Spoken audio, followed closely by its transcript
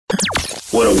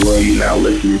What a world, you now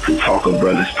listening to Talker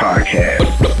Brothers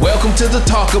Podcast. Welcome to the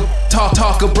Talker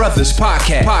Brothers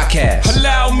Podcast.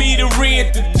 Allow me to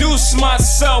reintroduce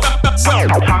myself.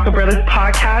 Talker Brothers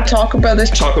Podcast. Talker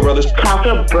Brothers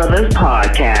Podcast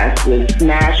with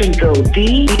Smash and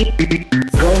Goldie.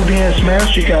 Goldie and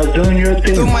Smash, you guys doing your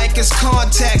thing. The mic is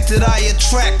contacted, I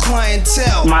attract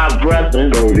clientele. My brother.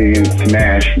 Goldie and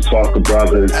Smash, Talker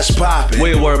Brothers. That's poppin'.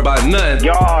 We ain't worried about none.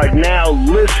 Y'all are now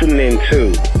listening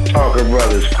to Talker Brothers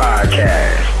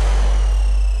Podcast.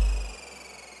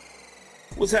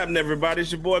 What's happening, everybody?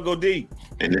 It's your boy Goldie.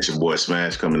 And it's your boy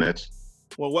Smash coming at you.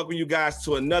 Well, welcome you guys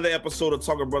to another episode of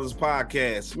Talker Brothers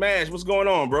Podcast. Smash, what's going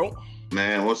on, bro?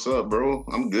 Man, what's up, bro?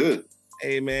 I'm good.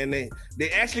 Hey, man, they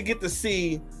actually get to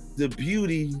see the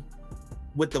beauty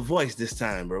with the voice this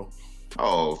time, bro.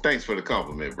 Oh, thanks for the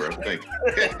compliment, bro. Thank you.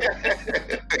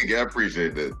 Thank you. I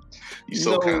appreciate that. You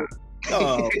so kind.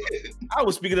 I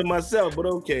was speaking to myself, but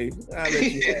okay. I'll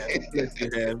let you have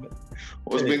it.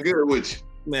 What's been good with you?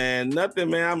 Man,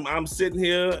 nothing, man. I'm sitting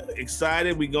here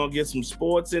excited. We're gonna get some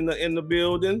sports in the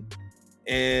building.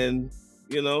 And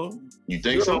you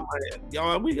think so?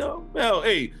 Y'all, we go. Well,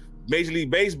 hey, Major League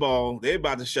Baseball, they're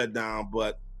about to shut down,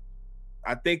 but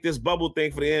I think this bubble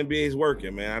thing for the NBA is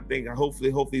working, man. I think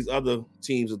hopefully these other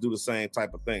teams will do the same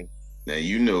type of thing. Now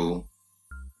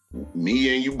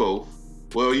me and you both.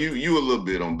 Well, you a little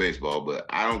bit on baseball, but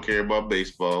I don't care about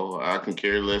baseball. I can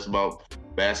care less about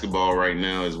basketball right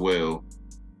now as well.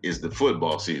 Is the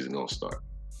football season gonna start?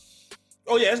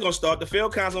 Oh yeah, it's gonna start. The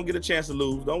field count's gonna get a chance to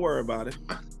lose. Don't worry about it.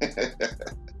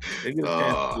 They get a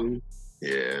chance to lose.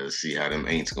 Yeah, see how them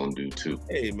ain'ts gonna do too.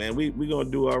 Hey man, we gonna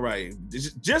do all right.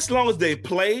 Just as long as they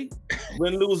play,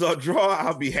 win, lose or draw,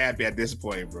 I'll be happy at this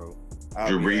point, bro.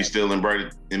 Drew Brees still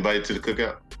invited to the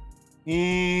cookout?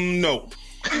 No.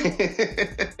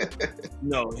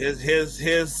 No,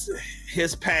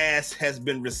 his pass has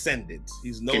been rescinded.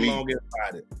 He's no longer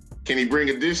invited. Can he bring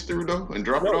a dish through though and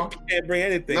drop it off? He can't bring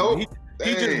anything. No, he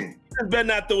just better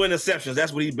not throw interceptions.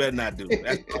 That's what he better not do.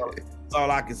 That's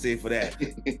all I can say for that.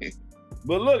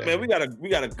 But look, man, we got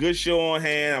a good show on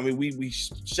hand. I mean, we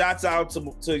shouts out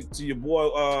to your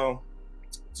boy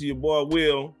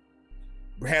Will,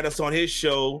 had us on his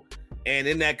show, and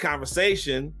in that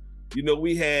conversation,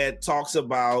 we had talks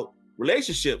about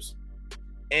relationships,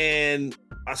 and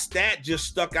a stat just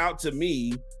stuck out to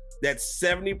me that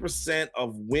 70%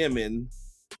 of women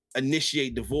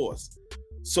initiate divorce.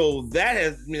 So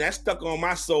that stuck on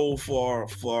my soul for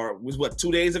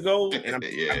 2 days ago, and I'm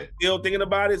still thinking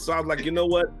about it. So I was like, you know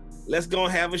what? Let's go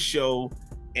and have a show,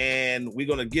 and we're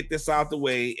gonna get this out the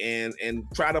way and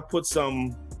try to put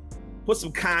some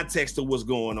context to what's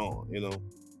going on.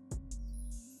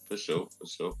 For sure.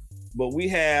 But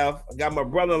I got my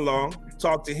brother-in-law,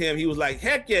 talked to him. He was like,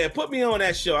 heck yeah, put me on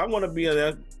that show. I want to be on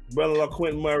that. Brother-in-law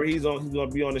Quentin Murray, he's going to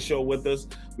be on the show with us.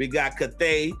 We got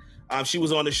Kathay. She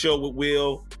was on the show with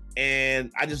Will, and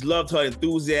I just loved her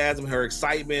enthusiasm, her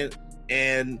excitement,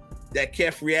 and that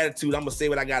carefree attitude. I'm going to say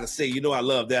what I got to say. I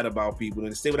love that about people,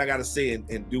 and say what I got to say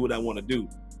and do what I want to do.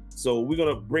 So we're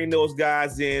going to bring those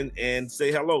guys in and say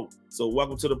hello. So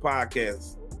welcome to the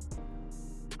podcast.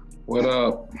 What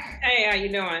up? Hey, how you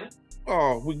doing?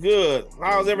 Oh, we good.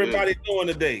 How's everybody doing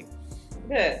today?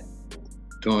 Good.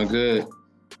 Doing good.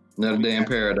 Another day in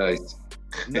paradise.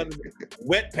 Another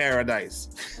wet paradise.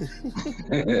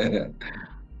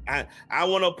 I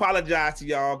want to apologize to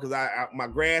y'all because my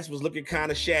grass was looking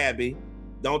kind of shabby.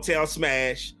 Don't tell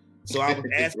Smash. So I was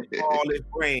asking for all this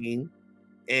rain,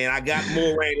 and I got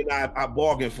more rain than I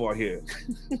bargained for here.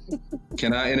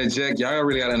 Can I interject? Y'all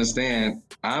really got to understand,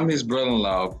 I'm his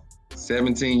brother-in-law,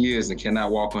 17 years, and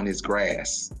cannot walk on his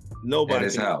grass. Nobody at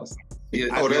his house.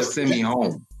 They'll send me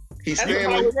home. He's That's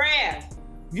Stanley. Grass.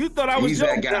 You thought I was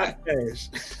that guy.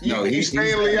 No, he's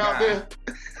Stanley out there.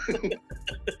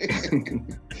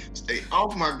 Stay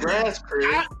off my grass,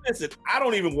 Chris. Listen, I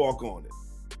don't even walk on it.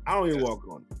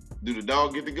 Do the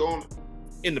dog get to go on it?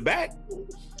 In the back.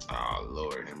 Oh,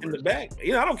 Lord. In the back. I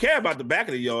don't care about the back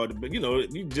of the yard, but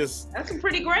you just. That's some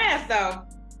pretty grass, though.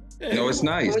 No, it's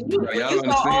nice. When you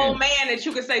so old man that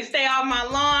you can say, stay off my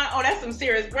lawn, oh, that's some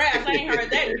serious grass. I ain't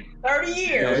heard that in 30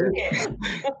 years.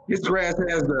 His grass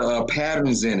has the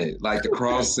patterns in it, like the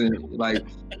crossing, like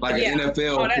an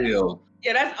NFL field.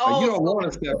 Yeah, that's old. You don't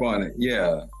want to step on it.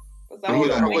 Yeah. So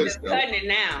he's cutting it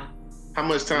now. How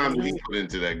much time do he put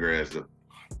into that grass, though?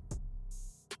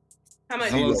 How long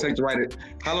does it take to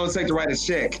write a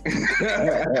check?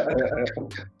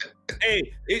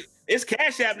 Hey, it's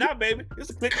Cash App now, baby.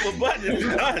 It's a click of a button. It's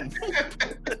done.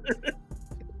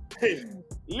 Hey,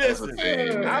 listen,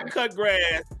 I've cut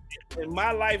grass in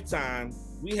my lifetime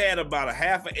we had about a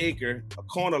half an acre, a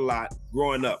corner lot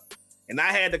growing up. And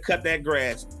I had to cut that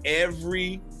grass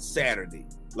every Saturday,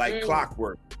 like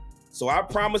clockwork. So I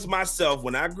promised myself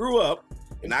when I grew up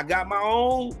and I got my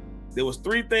own, there was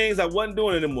 3 things I wasn't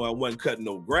doing anymore. I wasn't cutting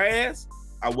no grass,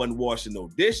 I wasn't washing no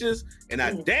dishes, and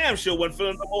I damn sure wasn't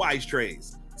filling no more ice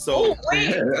trays. So,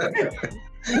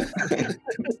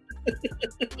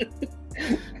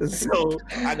 so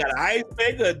I got an ice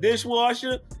maker, a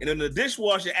dishwasher, and then the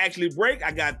dishwasher actually break.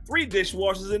 I got 3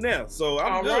 dishwashers in there, so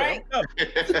I'm good. Right.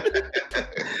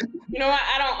 You know what?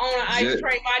 I don't own an ice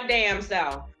tray my damn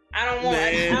self. I don't want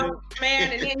it.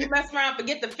 Man, and then you mess around,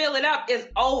 forget to fill it up, it's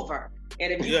over.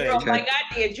 And if you grew up like I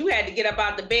did, you had to get up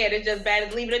out the bed. It's just bad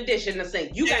as leaving a dish in the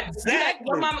sink. You got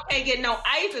your mama can't get no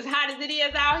ice as hot as it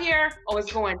is out here. Oh,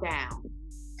 it's going down.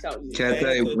 So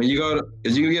Cathay, when you go to,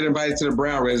 if you get invited to the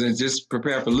Brown residence, just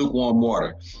prepare for lukewarm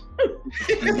water.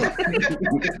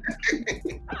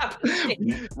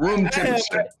 Room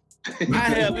temperature.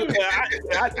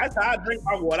 I drink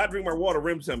my water. I drink my water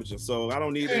room temperature, so I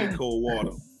don't need any cold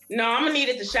water. No, I'm gonna need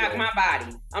it to shock my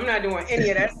body. I'm not doing any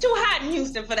of that. It's too hot in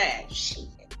Houston for that. Shit.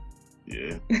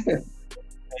 Yeah.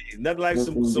 Nothing like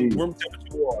some room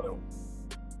temperature water.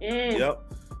 Yep.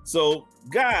 So,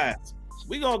 guys,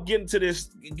 we're gonna get into this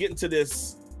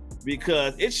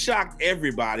because it shocked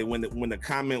everybody when the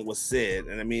comment was said.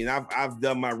 And I mean, I've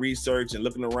done my research and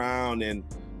looking around and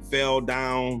fell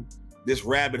down this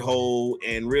rabbit hole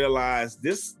and realized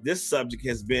this subject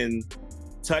has been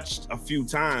touched a few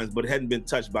times, but it hadn't been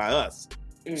touched by us.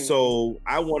 So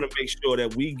I want to make sure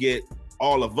that we get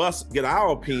all of us get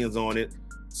our opinions on it,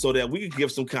 so that we can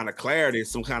give some kind of clarity,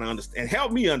 some kind of understand, and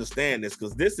help me understand this,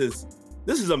 because this is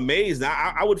amazing.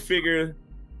 I would figure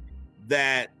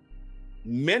that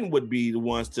men would be the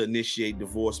ones to initiate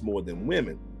divorce more than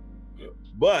women,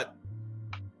 but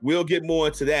we'll get more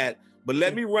into that. But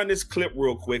let me run this clip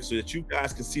real quick so that you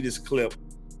guys can see this clip,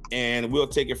 and we'll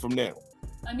take it from there.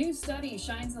 A new study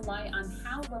shines a light on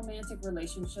how romantic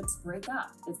relationships break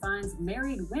up. It finds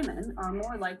married women are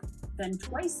more than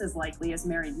twice as likely as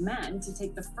married men to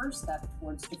take the first step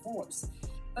towards divorce.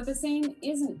 But the same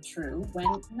isn't true when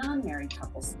non-married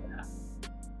couples split up.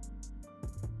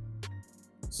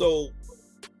 So,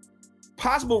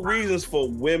 possible reasons for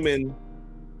women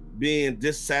being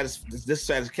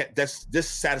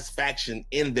dissatisfaction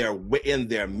in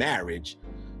their marriage,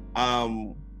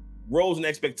 roles and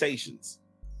expectations.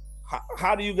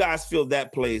 How do you guys feel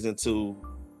that plays into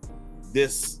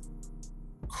this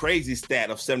crazy stat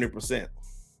of 70%?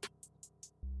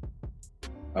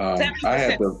 I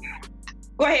have to.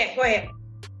 Go ahead.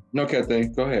 No, Cathay,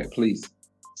 go ahead, please.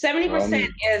 70%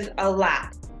 is a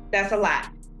lot. That's a lot.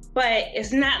 But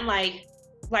it's not like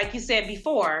you said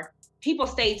before, people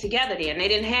stayed together then. They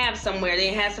didn't have somewhere. They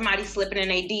didn't have somebody slipping in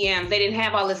their DMs. They didn't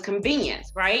have all this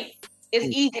convenience, right? It's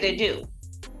easy to do.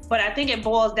 But I think it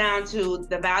boils down to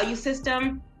the value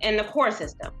system and the core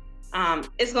system.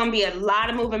 It's going to be a lot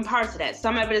of moving parts of that.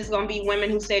 Some of it is going to be women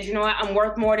who said, you know what, I'm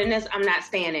worth more than this. I'm not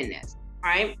staying in this,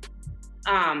 right?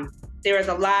 There is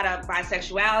a lot of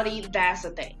bisexuality. That's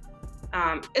a thing.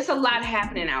 It's a lot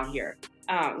happening out here.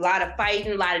 A lot of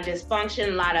fighting, a lot of dysfunction,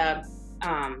 a lot of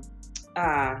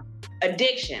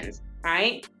addictions,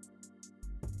 right?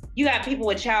 You got people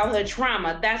with childhood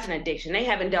trauma. That's an addiction. They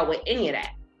haven't dealt with any of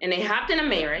that. And they hopped in a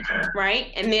marriage,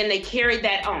 right? And then they carried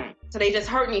that on. So they just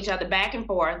hurting each other back and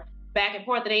forth,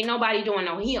 and ain't nobody doing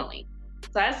no healing.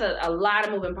 So that's a lot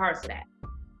of moving parts of that,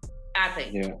 I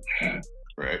think. Yeah.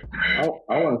 Right.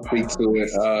 I want to speak to it.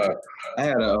 I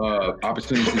had an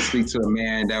opportunity to speak to a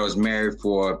man that was married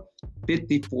for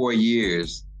 54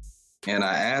 years. And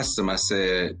I asked him, I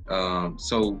said,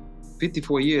 so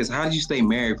 54 years, how did you stay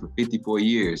married for 54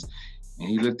 years? And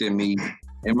he looked at me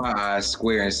in my eyes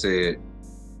square and said,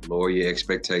 lower your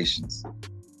expectations.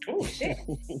 Oh shit!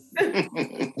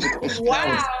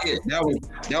 Wow.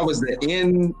 That was the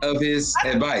end of his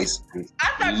advice.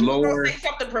 I thought you were gonna say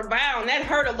something profound. That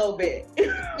hurt a little bit.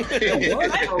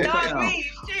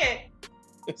 Shit.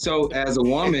 So as a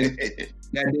woman,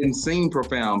 that didn't seem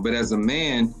profound, but as a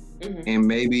man, and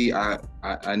maybe I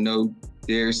know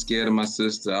they're scared of my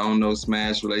sister. I don't know,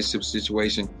 smash relationship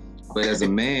situation, but as a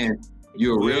man,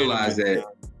 you'll realize that.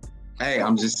 Hey,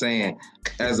 I'm just saying,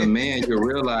 as a man, you'll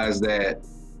realize that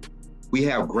we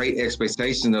have great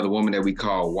expectations of the woman that we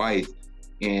call wife,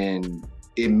 and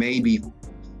it may be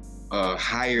a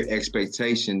higher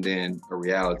expectation than a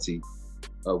reality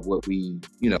of what we,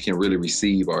 can really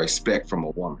receive or expect from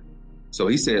a woman. So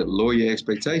he said, lower your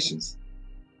expectations.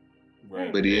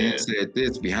 Right. But he then said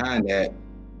this behind that,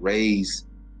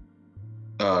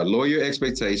 lower your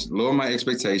expectations, lower my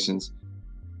expectations,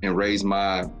 and raise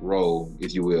my role,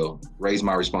 if you will, raise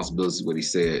my responsibilities, what he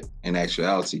said in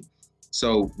actuality.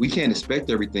 So we can't expect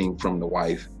everything from the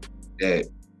wife that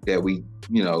we,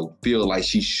 feel like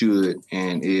she should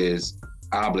and is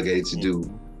obligated to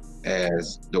do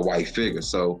as the wife figure.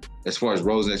 So as far as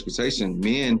roles and expectation,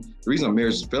 men, the reason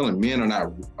marriage is failing, men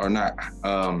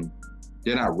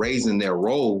they're not raising their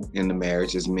role in the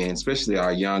marriage as men, especially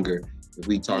our younger. If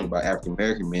we talk about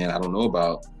African-American men, I don't know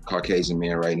about Caucasian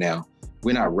men right now.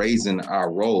 We're not raising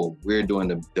our role. We're doing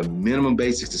the minimum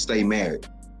basics to stay married,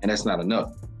 and that's not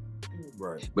enough.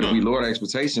 Right. But if we lower the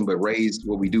expectation but raise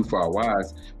what we do for our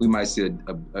wives, we might see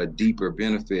a deeper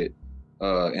benefit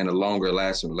and a longer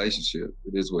lasting relationship.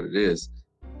 It is what it is.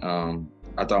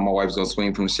 I thought my wife was gonna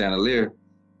swing from the chandelier.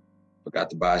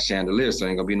 Forgot to buy a chandelier, so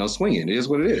ain't gonna be no swinging. It is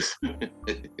what it is.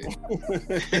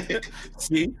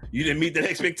 See, you didn't meet that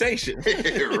expectation.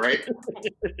 Right?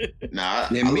 Nah,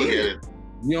 I look at it.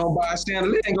 You don't buy a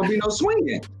chandelier, ain't gonna be no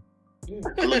swinging.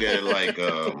 I look at it like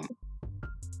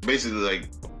basically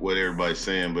like what everybody's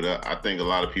saying, but I think a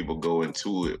lot of people go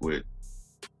into it with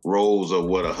roles of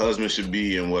what a husband should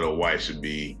be and what a wife should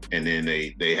be, and then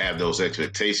they have those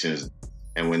expectations.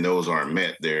 And when those aren't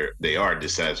met, they are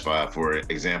dissatisfied. For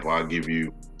example, I'll give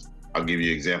you an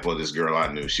example of this girl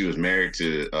I knew. She was married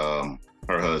to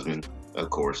her husband, of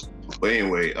course. But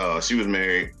anyway, she was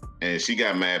married and she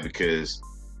got mad because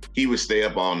he would stay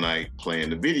up all night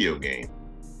playing the video game,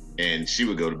 and she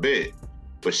would go to bed.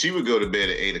 But she would go to bed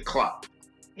at 8:00,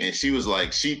 and she was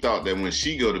like, she thought that when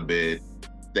she go to bed,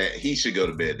 that he should go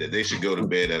to bed, that they should go to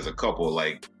bed as a couple,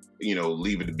 like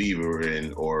Leave It to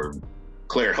Beaver or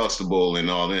Claire Huxtable and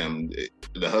all them.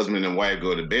 The husband and wife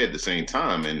go to bed at the same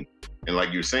time, and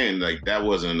like you're saying, like that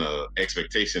wasn't a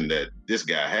expectation that this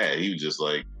guy had. He was just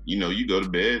like, you go to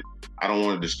bed. I don't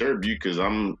want to disturb you because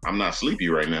I'm not sleepy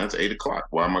right now. It's 8:00.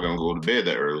 Why am I gonna go to bed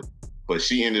that early? But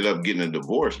she ended up getting a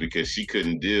divorce because she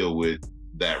couldn't deal with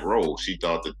that role. She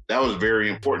thought that was very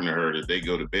important to her, that they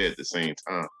go to bed at the same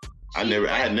time. I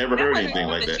had never heard anything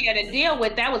like that. She had to deal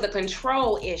with that was a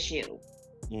control issue.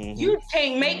 Mm-hmm. You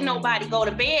can't make nobody go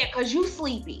to bed because you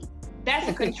sleepy. That's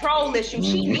a control issue.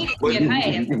 She needed to get her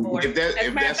ass divorced. If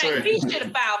that's her, he should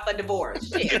have filed for divorce.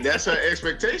 Shit. If that's her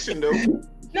expectation, though.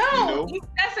 No,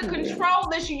 that's a control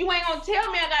issue. You ain't gonna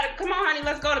tell me I gotta come on, honey,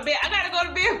 let's go to bed. I gotta go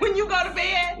to bed when you go to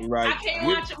bed. Right. I can't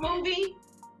watch a movie.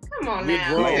 Come on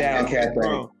now. Lay down,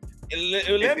 Catherine.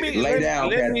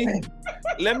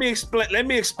 Let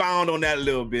me expound on that a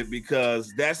little bit,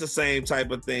 because that's the same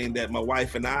type of thing that my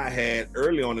wife and I had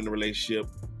early on in the relationship.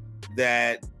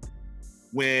 That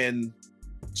when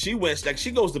she went, like,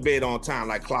 she goes to bed on time,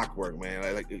 like clockwork,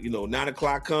 man. Like 9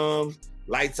 o'clock comes,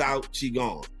 lights out, she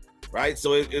gone, right?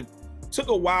 So it took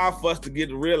a while for us to get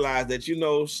to realize that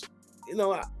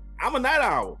I'm a night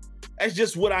owl. That's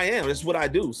just what I am. That's what I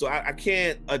do. So I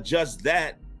can't adjust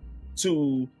that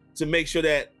to make sure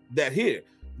that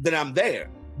I'm there.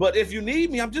 But if you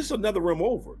need me, I'm just another room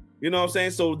over. You know what I'm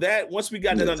saying? So that once we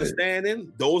got that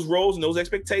understanding, those roles and those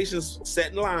expectations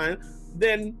set in line,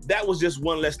 then that was just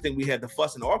one less thing we had to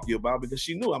fuss and argue about, because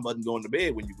she knew I wasn't going to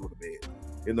bed when you go to bed,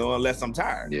 unless I'm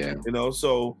tired. Yeah.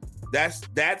 So that's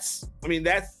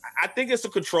I think it's a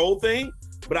control thing,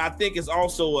 but I think it's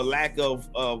also a lack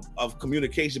of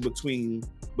communication between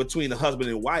the husband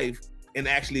and wife, and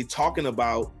actually talking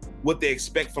about what they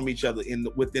expect from each other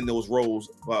within those roles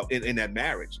in that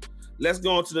marriage. Let's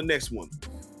go on to the next one.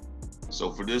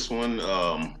 So for this one,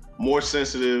 more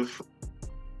sensitive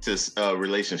to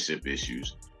relationship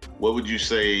issues. What would you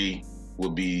say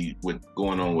would be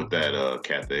going on with that,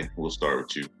 Kathy? We'll start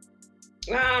with you.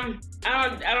 I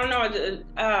don't know.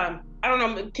 I don't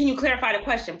know. Can you clarify the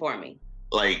question for me?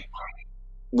 Like,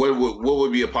 what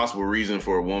would be a possible reason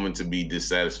for a woman to be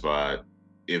dissatisfied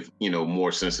if,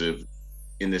 more sensitive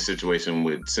in this situation,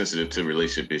 with sensitive to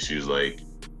relationship issues, like,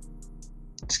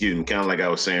 kind of like I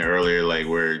was saying earlier, like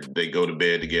where they go to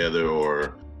bed together,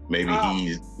 or maybe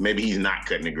he's not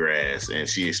cutting the grass and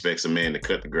she expects a man to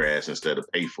cut the grass instead of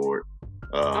pay for it,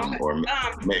 or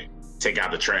take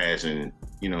out the trash and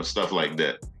stuff like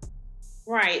that.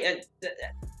 Right.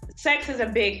 Sex is a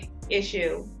big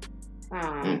issue.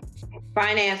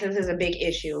 Finances is a big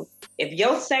issue. If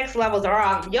your sex levels are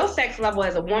off, your sex level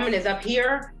as a woman is up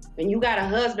here, and you got a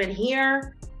husband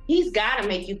here, he's got to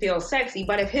make you feel sexy.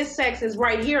 But if his sex is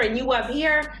right here and you up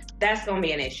here, that's going to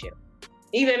be an issue.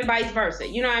 Even vice versa.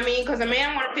 You know what I mean? Because a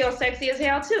man want to feel sexy as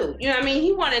hell too. You know what I mean?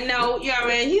 He want to know, He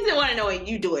want to know what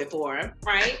you do it for him,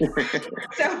 right?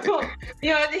 So,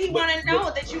 he want to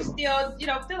know that you still,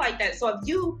 feel like that. So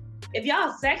if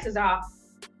y'all sex is off,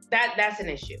 that's an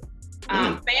issue.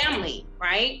 Family,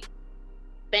 right?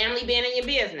 Family being in your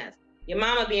business. Your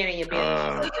mama being in your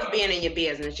business, your sister being in your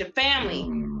business, your family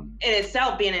in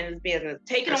itself being in his business,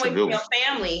 taking away from your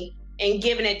family and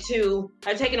giving it to,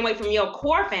 or taking away from your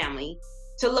core family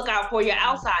to look out for your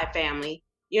outside family,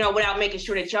 you know, without making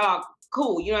sure that y'all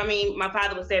cool. You know what I mean? My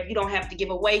father would say, if you don't have to give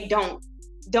away, don't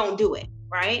do it,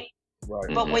 right?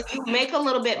 Right. But when you make a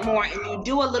little bit more and you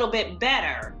do a little bit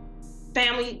better,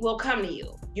 family will come to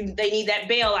you. They need that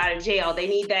bail out of jail. They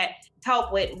need that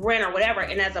help with rent or whatever.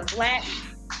 And as black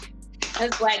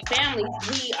families,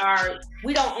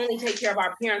 we don't only take care of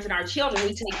our parents and our children.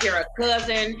 We take care of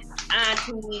cousin,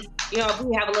 auntie, you know, if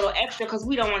we have a little extra because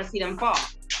we don't want to see them fall.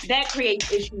 That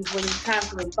creates issues when you're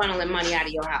constantly funneling money out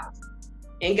of your house.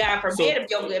 And God forbid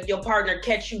if your partner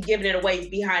catch you giving it away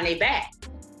behind their back.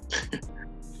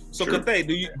 So Kathay,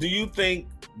 do you think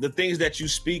the things that you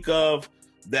speak of,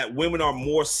 that women are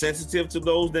more sensitive to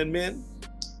those than men?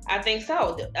 I think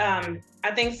so.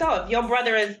 If your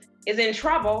brother is in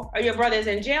trouble or your brother is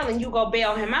in jail and you go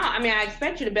bail him out, I mean, I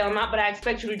expect you to bail him out, but I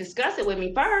expect you to discuss it with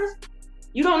me first.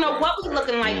 You don't know what we're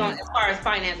looking like as far as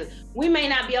finances. We may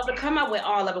not be able to come up with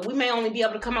all of it. We may only be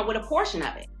able to come up with a portion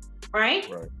of it, right?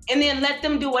 And then let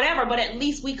them do whatever, but at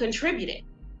least we contributed.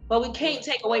 But we can't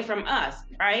take away from us,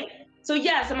 right? So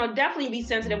yes, I'm gonna definitely be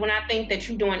sensitive when I think that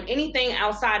you're doing anything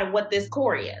outside of what this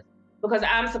core is, because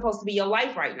I'm supposed to be your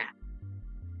life right now,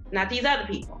 not these other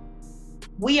people.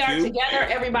 We are together,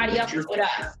 everybody else is with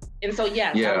us. And so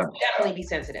yes, I would definitely be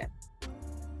sensitive.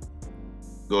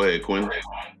 Go ahead, Quinn.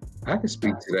 I can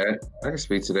speak to that.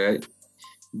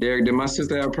 Derek, did my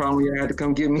sister have a problem? You had to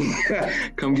come get me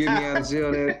out of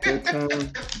jail that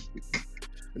time?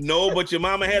 No, but your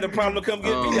mama had a problem to come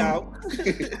get me out.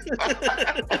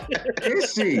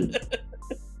 Is she?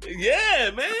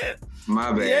 Yeah, man.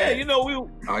 My bad. Yeah, you know, we were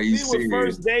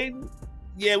first dating.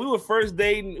 Yeah, we were first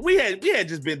dating. We had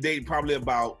just been dating probably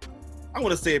about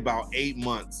 8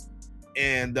 months.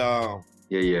 And Mom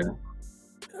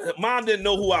didn't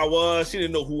know who I was. She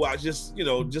didn't know who I was.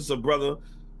 Just a brother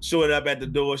showing up at the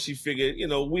door. She figured,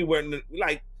 we weren't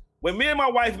like, when me and my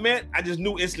wife met, I just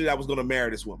knew instantly I was going to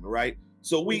marry this woman, right?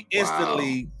 So we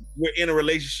instantly were in a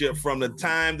relationship from the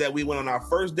time that we went on our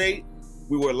first date.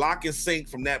 We were lock and sync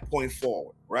from that point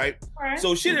forward, right?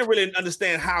 So she didn't really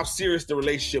understand how serious the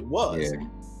relationship was. Yeah.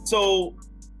 So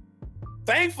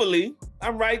thankfully,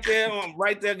 I'm right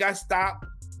there, got stopped.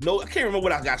 No, I can't remember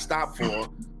what I got stopped for,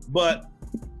 but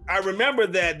I remember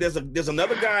that there's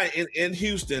another guy in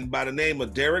Houston by the name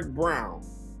of Derek Brown,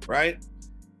 right?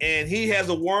 And he has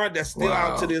a warrant that's still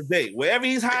out to this day. Wherever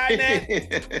he's hiding at,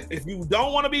 if you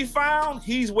don't want to be found,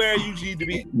 he's where you need to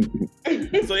be.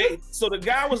 So the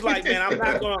guy was like, man, I'm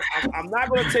not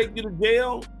gonna take you to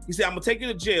jail. He said, I'm gonna take you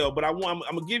to jail, but I'm gonna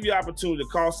give you an opportunity to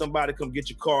call somebody, come get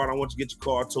your car, and I want you to get your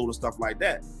car towed and stuff like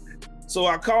that. So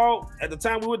I called, at the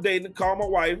time we were dating, called my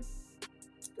wife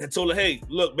and told her, hey,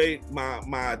 look, babe,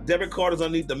 my debit card is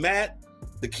underneath the mat.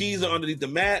 The keys are underneath the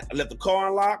mat. I left the car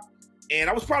unlocked. And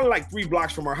I was probably like 3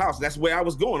 blocks from her house. That's where I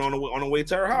was going on the way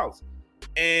to her house.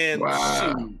 And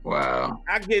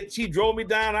she drove me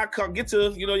down. I get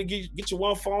to, you get your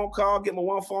one phone call, get my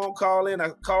one phone call in. I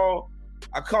call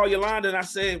Yolanda and I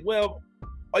said, well,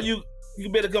 you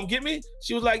better come get me?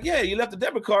 She was like, yeah, you left the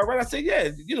debit card, right? I said, yeah,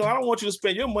 I don't want you to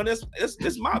spend your money.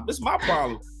 It's my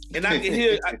problem. And I can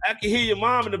hear your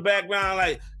mom in the background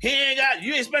like,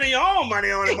 you ain't spending your own money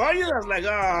on him, are you? I was like,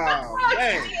 oh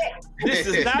man, this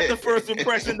is not the first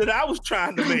impression that I was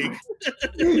trying to make.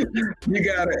 You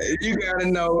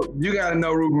gotta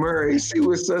know Ruth Murray. She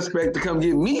was suspect to come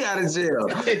get me out of jail.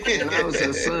 And I was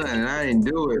her son and I didn't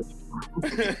do it.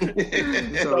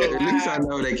 So at least I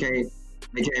know they came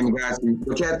and got me.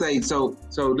 But Kathay, so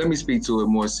let me speak to it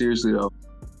more seriously though.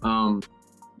 And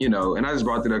I just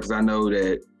brought it up because I know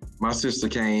that my sister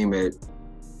came at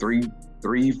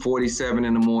 3:47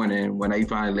 in the morning when they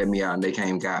finally let me out and they came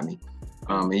and got me.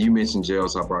 And you mentioned jail,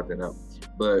 so I brought that up.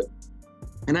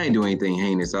 And I didn't do anything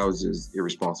heinous. I was just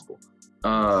irresponsible.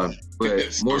 But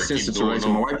more sense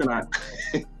situation. My wife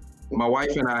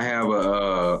and I have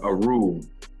a rule,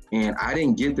 and I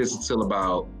didn't get this until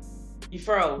about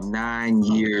 9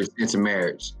 years into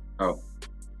marriage. Oh,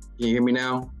 can you hear me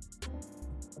now?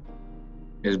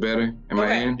 It's better? Am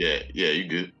I in? Yeah, you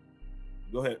good.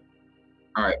 Go ahead.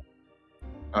 All right.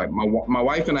 My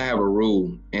wife and I have a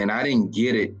rule, and I didn't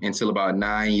get it until about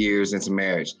 9 years into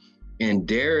marriage. And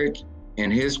Derek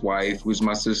and his wife, who's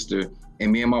my sister,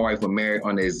 and me and my wife were married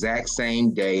on the exact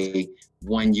same day,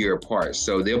 1 year apart.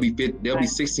 So they'll be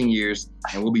 16 years,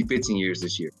 and we'll be 15 years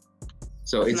this year.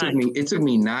 So it took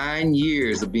me 9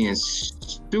 years of being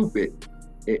stupid.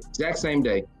 Exact same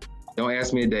day. Don't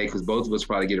ask me a day because both of us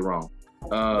probably get it wrong.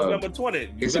 November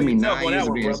 20. It took me 9 years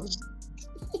of being.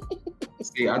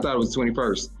 See, I thought it was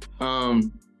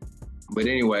 21st. But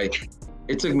anyway,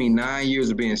 it took me 9 years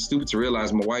of being stupid to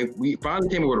realize my wife, we finally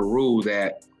came up with a rule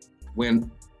that when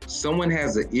someone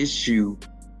has an issue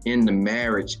in the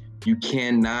marriage, you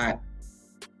cannot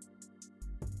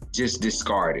just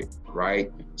discard it,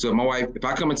 right? So my wife, if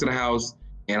I come into the house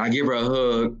and I give her a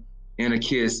hug and a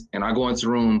kiss and I go into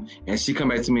the room and she come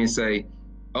back to me and say,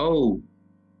 oh,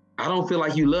 I don't feel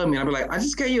like you love me. I'll be like, I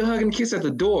just gave you a hug and a kiss at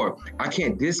the door. I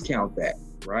can't discount that,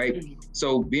 right?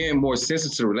 So being more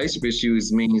sensitive to relationship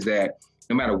issues means that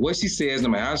no matter what she says, no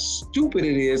matter how stupid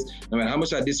it is, no matter how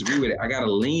much I disagree with it, I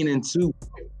gotta lean into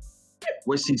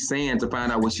what she's saying to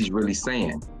find out what she's really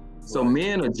saying. So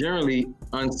men are generally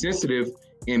unsensitive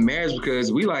in marriage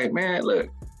because we like, man, look,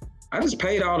 I just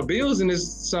paid all the bills in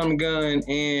this some gun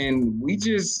and we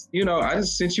just, I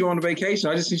just sent you on a vacation.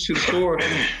 I just sent you to the store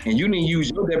and you didn't use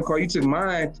your debit card, you took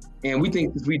mine. And we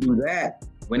think if we do that,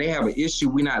 when they have an issue,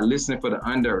 we're not listening for the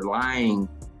underlying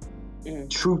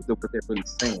truth of what they're really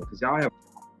saying. Because y'all have,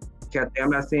 Kathy, I'm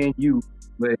not saying you,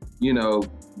 but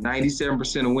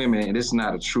 97% of women, and this is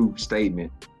not a true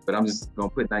statement, but I'm just gonna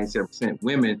put 97%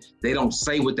 women, they don't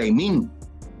say what they mean.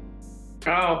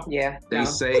 Oh, yeah. They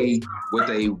say what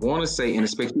they want to say and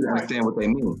expect you to understand what they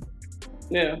mean.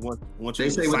 Yeah. They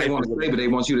say what they want to say, but they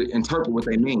want you to interpret what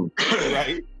they mean.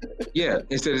 Right. Yeah.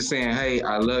 Instead of saying, hey,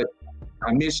 I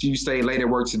miss you stayed late at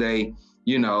work today,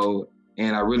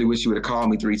 and I really wish you would have called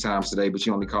me 3 times today, but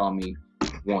you only called me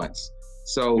once.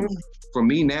 So for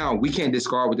me now, we can't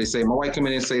discard what they say. My wife come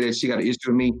in and say that she got an issue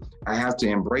with me. I have to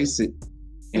embrace it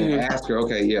and ask her,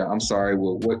 okay, yeah, I'm sorry.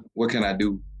 Well, what can I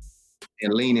do?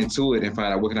 And lean into it and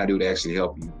find out what can I do to actually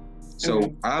help you.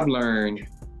 So I've learned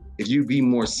if you be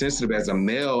more sensitive as a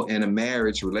male in a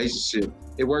marriage relationship,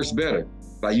 it works better.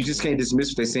 Like you just can't dismiss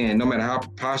what they're saying. No matter how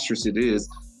preposterous it is,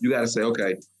 you got to say,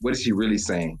 okay, what is she really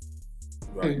saying?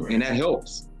 Right. And that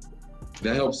helps.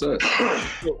 That helps us.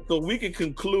 So we can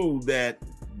conclude that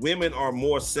women are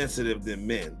more sensitive than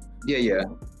men. Yeah.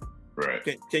 Right.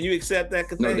 Can you accept that?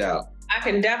 Kathay? No doubt. I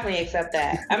can definitely accept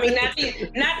that. I mean,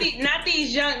 not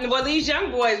these young. Well, these young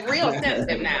boys real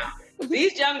sensitive now.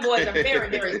 These young boys are very,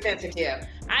 very sensitive.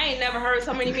 I ain't never heard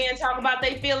so many men talk about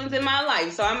their feelings in my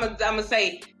life. So I'm gonna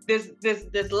say this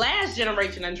last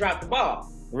generation done dropped the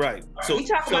ball. Right. So we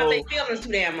talk about their feelings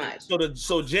too damn much.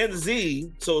 So Gen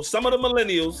Z. So some of the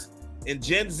millennials and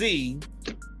Gen Z,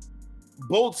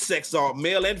 both sex are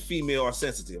male and female are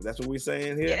sensitive. That's what we're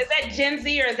saying here. Yeah, is that Gen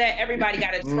Z or is that everybody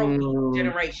got a trophy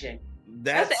generation?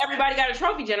 That's the everybody got a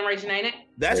trophy generation, ain't it?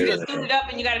 That's you just suited up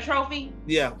and you got a trophy.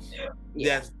 Yeah.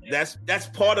 That's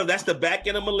part of the back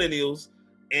end of millennials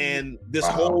and this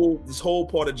whole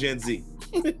part of Gen Z.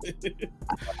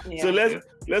 So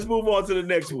let's move on to the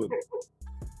next one.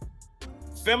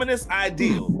 Feminist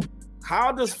ideal.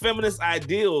 How does feminist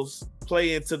ideals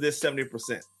play into this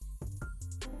 70%?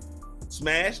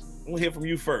 Smash, I'm gonna hear from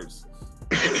you first.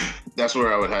 That's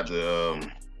where I would have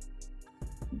to.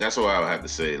 That's what I would have to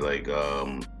say. Like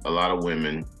a lot of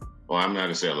women. Well, I'm not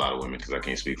gonna say a lot of women because I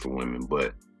can't speak for women,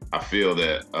 but I feel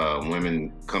that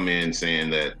women come in saying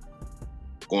that,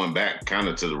 going back kind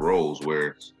of to the roles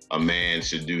where a man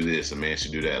should do this, a man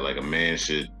should do that. Like a man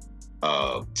should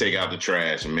take out the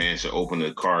trash, a man should open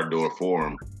the car door for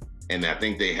him. And I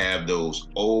think they have those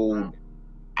old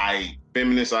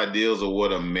feminist ideals of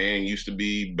what a man used to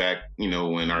be back,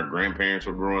 when our grandparents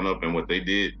were growing up and what they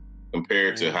did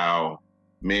compared to how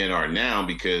men are now,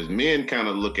 because men kind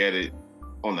of look at it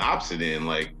on the opposite end.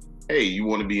 Like, hey, you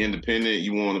want to be independent,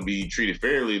 you want to be treated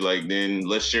fairly, like then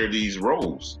let's share these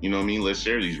roles. You know what I mean? Let's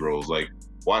share these roles. Like,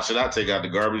 why should I take out the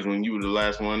garbage when you were the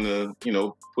last one to,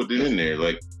 put it in there?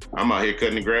 Like, I'm out here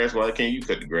cutting the grass, why can't you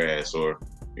cut the grass? Or,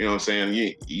 you know what I'm saying?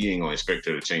 You ain't gonna expect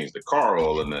her to change the car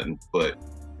all or nothing. But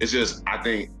it's just, I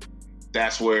think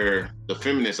that's where the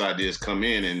feminist ideas come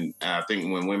in. And I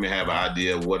think when women have an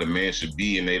idea of what a man should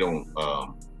be and they don't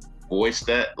voice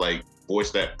that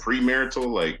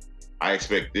premarital, like, I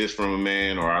expect this from a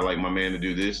man, or I like my man to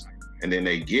do this, and then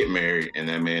they get married and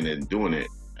that man isn't doing it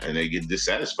and they get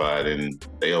dissatisfied, and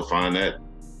they'll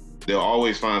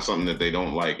always find something that they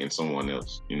don't like in someone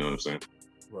else. You know what I'm saying?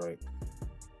 Right.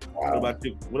 Wow.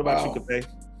 What about you, Kathay?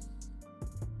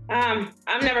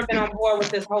 I've never been on board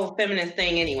with this whole feminist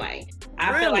thing anyway.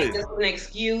 I feel like this was an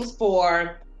excuse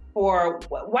for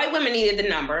white women needed the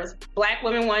numbers, black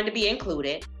women wanted to be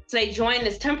included, so they joined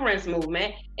this temperance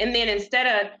movement, and then instead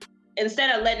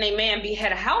of letting a man be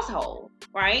head of household,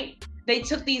 right? They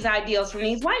took these ideals from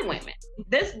these white women.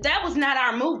 That was not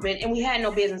our movement, and we had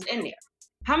no business in there.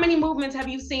 How many movements have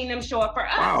you seen them show up for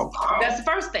us? Wow. That's the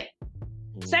first thing.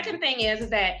 Second thing is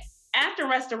that after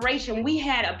restoration, we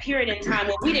had a period in time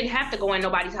where we didn't have to go in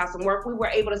nobody's house and work. We were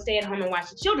able to stay at home and watch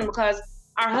the children because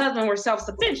our husbands were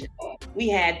self-sufficient. We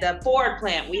had the Ford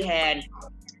plant, we had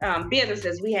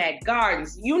businesses, we had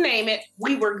gardens, you name it,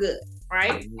 we were good,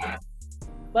 right?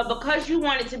 But because you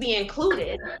wanted to be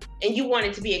included and you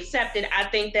wanted to be accepted, I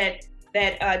think that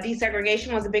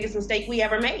desegregation was the biggest mistake we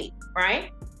ever made, right?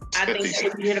 I think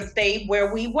that we should have stayed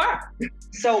where we were.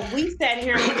 So we sat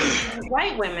here with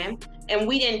white women and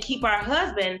we didn't keep our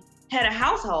husband, had a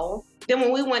household. Then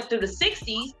when we went through the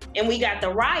 60s and we got the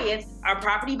riots, our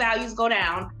property values go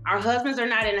down. Our husbands are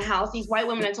not in the house. These white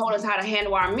women have told us how to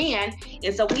handle our men.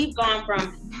 And so we've gone from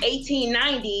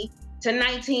 1890 to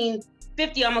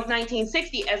 1950, almost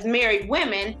 1960 as married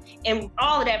women. And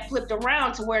all of that flipped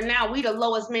around to where now we the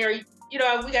lowest married, we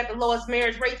got the lowest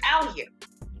marriage rate out here.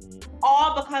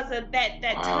 All because of that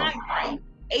time frame,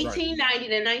 1890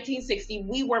 to 1960,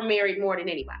 we were married more than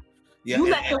anybody. Yeah, you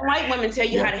let the white women tell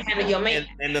you how to handle your man.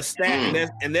 And the stat,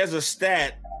 and there's a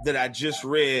stat that I just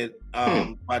read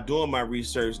by doing my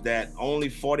research that only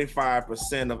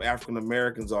 45% of African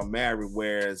Americans are married,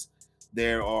 whereas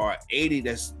there are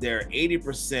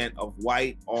 80% of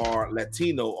white or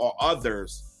Latino or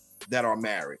others that are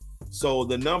married. So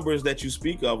the numbers that you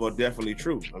speak of are definitely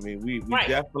true. I mean, we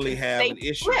definitely have an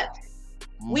issue.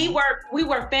 We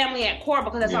were family at core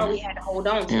because that's all we had to hold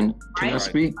on to. And can I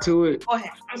speak to it? Go ahead.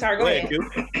 I'm sorry. Go ahead.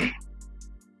 Q.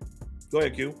 Go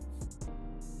ahead, Q.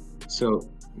 So,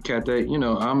 Kathy,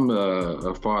 I'm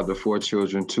a father of 4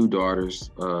 children, 2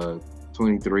 daughters,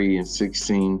 23 and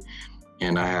 16,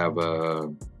 and I have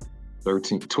a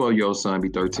 12-year-old son, be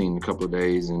 13 in a couple of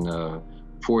days, and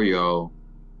 4-year-old.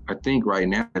 I think right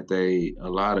now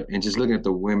that and just looking at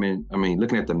the women,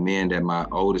 looking at the men that my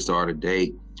oldest daughter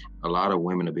date, a lot of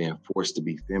women are being forced to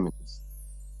be feminists,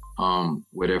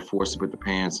 where they're forced to put the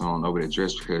pants on over their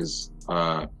dress because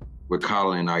we're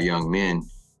coddling our young men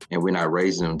and we're not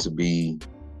raising them to be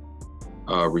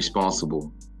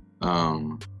responsible.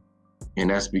 And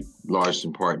that's large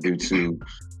in part due to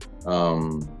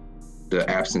the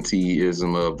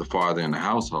absenteeism of the father in the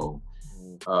household.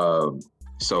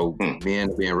 So men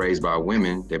are being raised by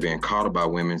women, they're being coddled by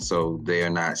women, so they are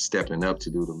not stepping up to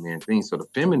do the men thing. So the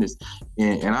feminists,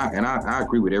 and I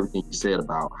agree with everything you said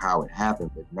about how it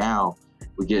happened, but now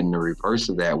we're getting the reverse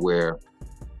of that where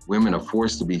women are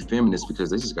forced to be feminists because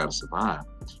they just got to survive.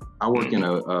 I work in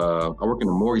the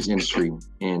mortgage industry,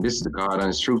 and this is the God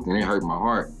honest truth, and it hurt my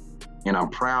heart. And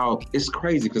I'm proud. It's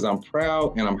crazy because I'm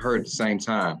proud and I'm hurt at the same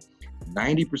time.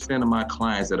 90% of my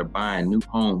clients that are buying new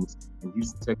homes in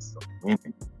Houston, Texas are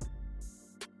women.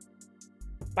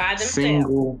 By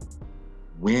themselves.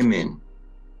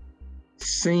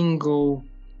 Single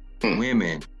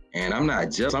women. And I'm not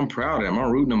just, I'm proud of them.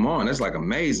 I'm rooting them on. That's like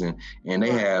amazing. And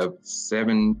they have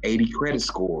 780 credit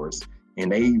scores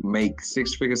and they make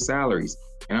 6-figure salaries.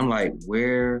 And I'm like,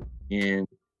 where in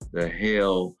the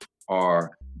hell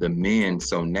are the men?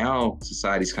 So now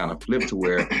society's kind of flipped to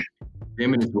where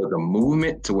feminism was a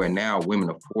movement to where now women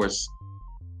are forced,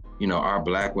 our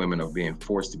Black women are being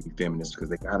forced to be feminists because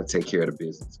they got to take care of the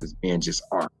business because men just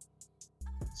aren't.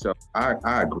 So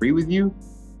I agree with you,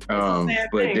 but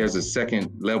there's a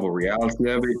second level reality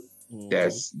of it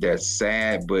that's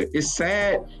sad, but it's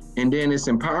sad and then it's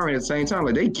empowering at the same time.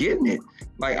 Like they getting it.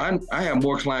 Like I have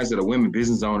more clients that are women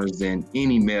business owners than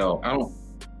any male.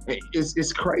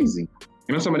 It's crazy.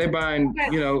 Somebody they buying,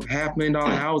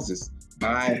 $500,000 houses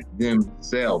by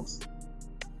themselves.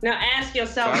 Now ask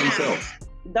yourself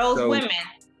those women,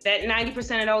 that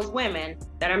 90% of those women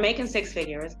that are making 6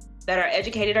 figures, that are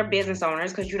educated or business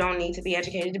owners, because you don't need to be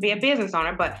educated to be a business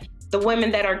owner, but the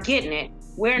women that are getting it,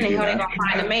 where in the hell are they gonna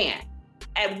find a man?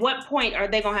 At what point are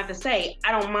they gonna have to say,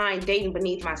 I don't mind dating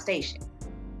beneath my station?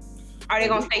 Are they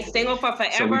gonna stay single for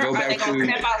forever? So are they gonna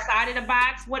step outside of the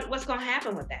box? What's gonna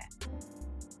happen with that?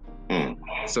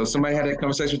 So somebody had that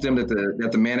conversation with them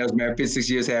that the man that was married 56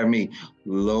 years had me.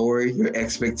 Lower your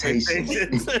expectations. And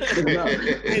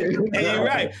you're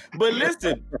right. But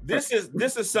listen, this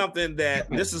is something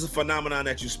this is a phenomenon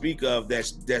that you speak of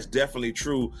that's definitely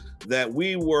true, that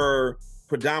we were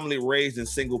predominantly raised in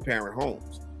single parent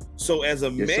homes. So as a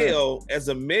male,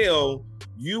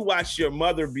 you watch your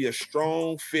mother be a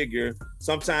strong figure.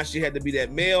 Sometimes she had to be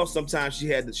that male, sometimes she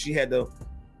had to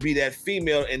be that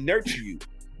female and nurture you.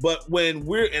 But when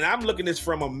and I'm looking at this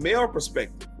from a male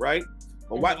perspective, right?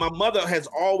 My mother has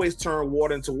always turned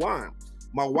water into wine.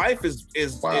 My wife is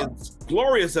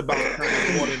glorious about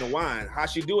turning water into wine. How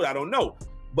she do it, I don't know,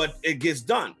 but it gets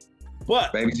done.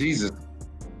 But baby Jesus,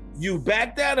 you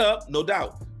back that up, no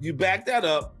doubt. You back that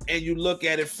up and you look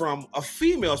at it from a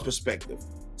female's perspective.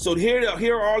 So here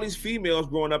are all these females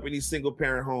growing up in these single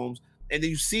parent homes, and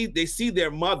then they see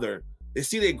their mother, they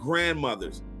see their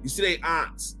grandmothers, you see their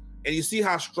aunts, and you see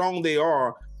how strong they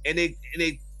are, and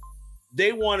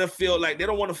they want to feel like they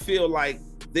don't want to feel like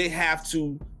they have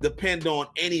to depend on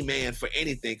any man for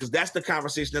anything, because that's the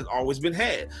conversation that's always been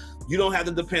had. You don't have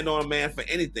to depend on a man for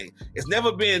anything. It's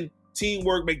never been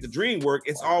teamwork make the dream work.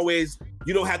 It's always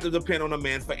you don't have to depend on a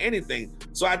man for anything.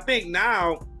 So I think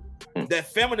now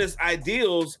that feminist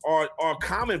ideals are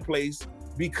commonplace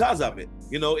because of it.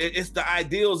 You know, it's the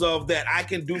ideals of that I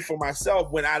can do for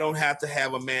myself when I don't have to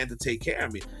have a man to take care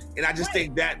of me. And I just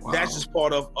think that that's just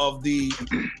part of the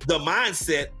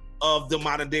mindset of the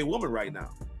modern day woman right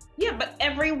now. Yeah, but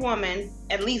every woman,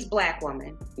 at least Black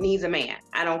woman, needs a man.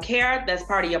 I don't care. That's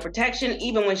part of your protection.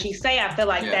 Even when she say, I feel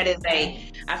like that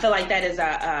is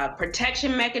a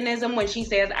protection mechanism when she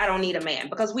says, I don't need a man,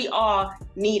 because we all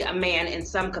need a man in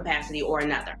some capacity or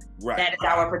another. Right. That is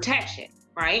our protection,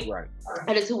 right? Right.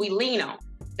 That is who we lean on.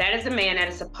 That is a man that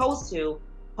is supposed to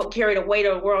carry the weight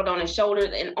of the world on his shoulders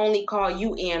and only call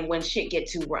you in when shit get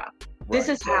too rough. Right. This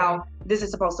is how this is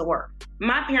supposed to work.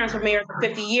 My parents were married for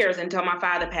 50 years until my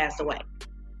father passed away.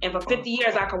 And for 50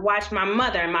 years, I could watch my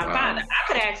mother and my father.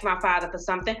 I could ask my father for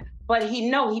something, but he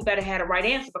better have the right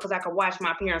answer, because I could watch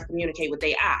my parents communicate with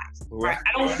their eyes. Right?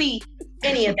 I don't see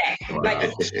any of that.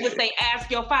 Like she would say,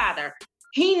 ask your father.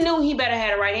 He knew he better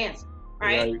have the right answer,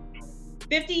 right?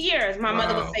 50 years, my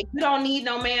mother would say, you don't need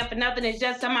no man for nothing. It's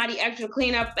just somebody extra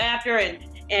clean up after,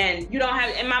 and you don't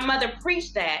have, and my mother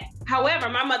preached that. However,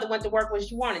 my mother went to work when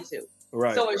she wanted to.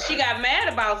 Right. So if she got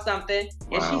mad about something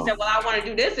and she said, well, I want to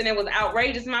do this, and it was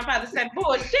outrageous, my father said,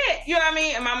 bullshit, you know what I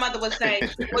mean? And my mother would say,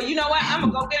 well, you know what? I'm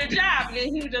going to go get a job. And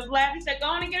then he would just laugh. He said, go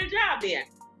on and get a job then.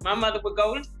 My mother would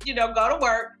go to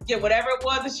work, get whatever it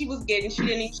was that she was getting. She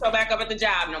didn't even show back up at the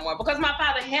job no more, because my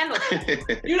father handled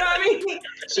it. You know what I mean?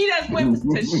 She just went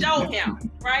to show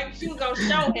him, right? She was going to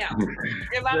show him.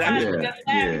 And my father would just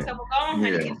laugh and said, well, go on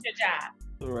and get your job.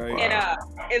 Right.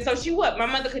 And so she would. My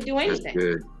mother could do anything.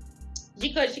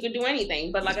 That's good. She could do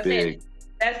anything, but like I said,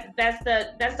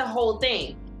 that's the whole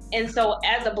thing. And so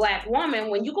as a Black woman,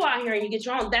 when you go out here and you get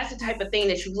your own, that's the type of thing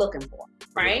that you're looking for,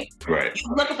 right? Right.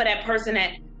 You're looking for that person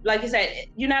that, like you said,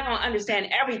 you're not going to understand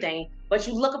everything, but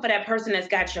you're looking for that person that's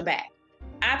got your back.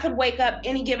 I could wake up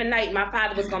any given night, my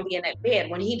father was going to be in that bed.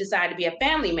 When he decided to be a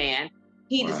family man,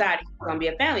 he decided he was going to be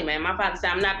a family man. My father said,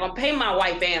 I'm not going to pay my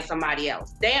wife and somebody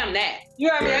else. Damn that. You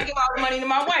know what I mean? I give all the money to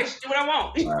my wife. She do what I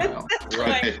want. Wow.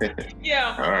 Right.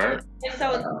 Yeah. All right. And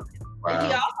so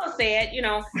he also said,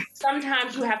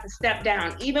 sometimes you have to step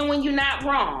down, even when you're not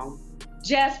wrong,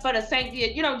 just for the sake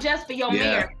of, just for your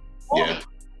marriage. Yeah.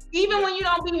 Even when you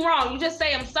don't be wrong, you just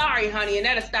say, I'm sorry, honey, and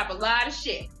that'll stop a lot of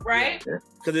shit, right?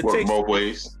 Because it takes both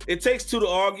ways. It takes two to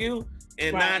argue,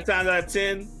 and 9 times out of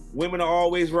 10, women are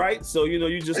always right. So,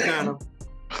 you just kind of...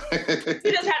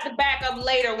 You just have to back up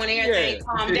later when everything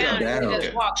calms down and you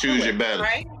just walk Choose your battle.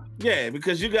 Right? Yeah,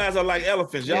 because you guys are like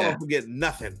elephants. Y'all don't forget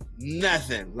nothing.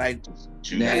 Like,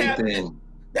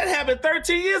 that happened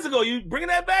 13 years ago. You bringing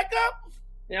that back up?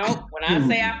 When I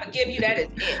say I forgive you, that is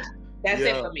it. That's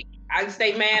it for me. I can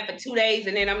stay mad for 2 days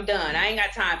and then I'm done. I ain't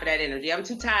got time for that energy. I'm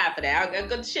too tired for that.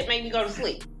 Good shit make me go to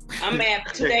sleep. I'm mad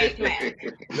for 2 days mad.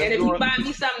 And if you buy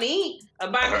me something to eat or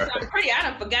buy me something pretty, I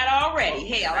done forgot already.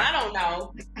 Hell, I don't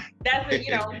know. That's it,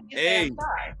 Hey,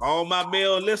 all my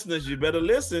male listeners, you better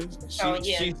listen.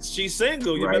 She's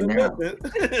single. You better listen.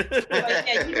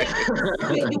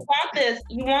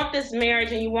 You want this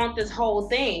marriage and you want this whole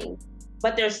thing.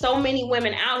 But there's so many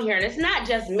women out here, and it's not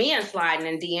just men sliding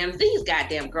in DMs. These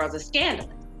goddamn girls are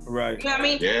scandalous. Right. You know what I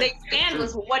mean? Yeah. They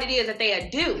scandalous for what it is that they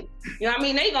do. You know what I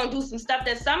mean? They gonna do some stuff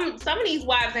that some of these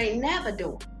wives ain't never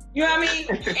doing. You know what I mean?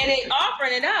 And they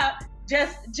offering it up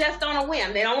just on a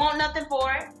whim. They don't want nothing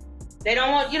for it. They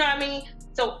don't want, you know what I mean?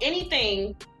 So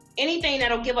anything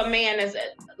that'll give a man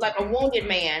like a wounded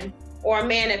man or a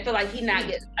man that feel like he not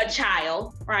get a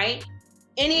child, right?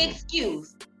 Any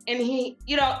excuse. And he,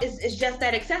 is just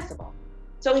that accessible.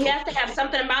 So he has to have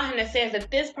something about him that says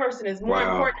that this person is more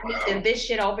important to me than this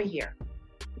shit over here.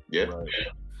 Yeah.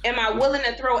 Am I willing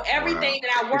to throw everything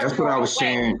that I work That's for what I was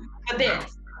sharing for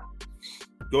this?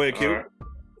 Go ahead, Q.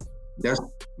 That's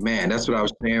what I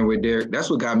was sharing with Derek. That's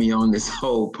what got me on this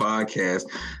whole podcast.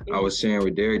 I was sharing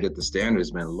with Derek that the standards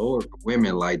been lowered for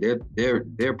women. Like they're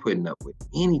putting up with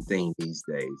anything these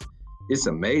days. It's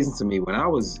amazing to me. When I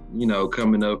was,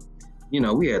 coming up,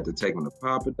 we had to take them to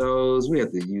Papa Do's. We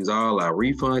had to use all our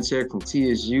refund check from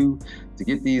TSU to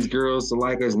get these girls to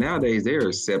like us. Nowadays, they're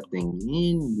accepting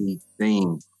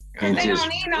anything and they just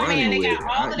don't need no man. They got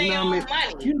all of their own money.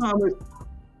 You know how much?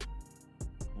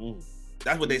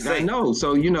 That's what they say. I know.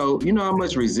 So you know how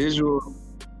much residual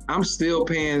I'm still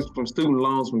paying from student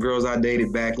loans from girls I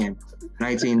dated back in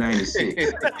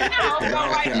 1996.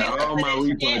 And all my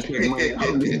refund check money.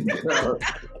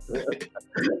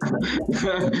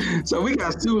 So we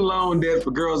got student loan debt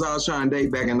for girls I was trying to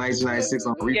date back in 1996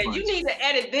 on refund. Yeah, you need to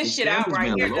edit this shit out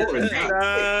right here. Don't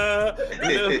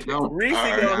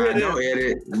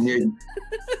edit.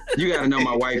 You got to know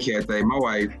my wife, Cathay.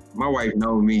 My wife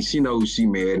knows me. She knows she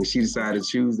married, and she decided to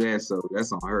choose that. So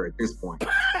that's on her at this point.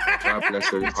 God bless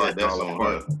her heart. That's on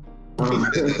her.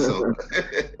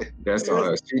 That's on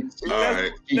her.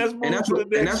 And that's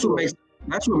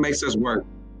what makes us work.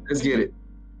 Let's get it.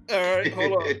 All right,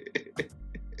 hold on.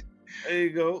 There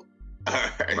you go. All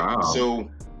right. Wow. So,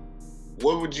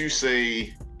 what would you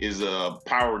say is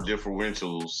power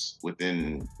differentials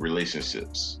within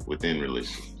relationships? And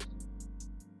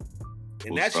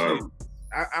that's true.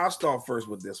 I'll start first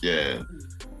with this one. Yeah.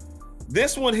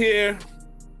 This one here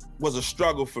was a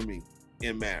struggle for me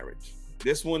in marriage.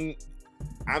 This one,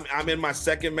 I'm in my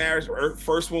second marriage.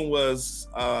 First one was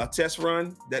a test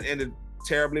run that ended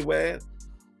terribly bad.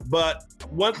 But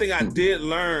one thing I did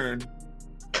learn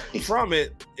from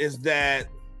it is that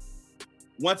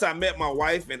once I met my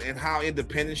wife and how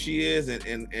independent she is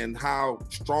and how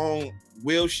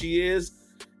strong-willed she is,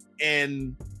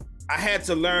 and I had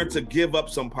to learn to give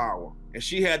up some power. And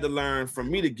she had to learn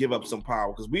from me to give up some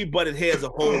power, because we butted heads a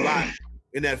whole lot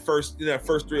in that first 3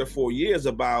 or 4 years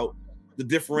about the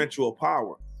differential of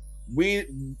power.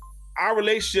 Our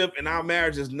relationship and our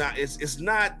marriage is not, it's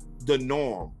not the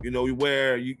norm,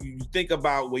 where you think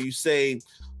about where you say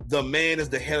the man is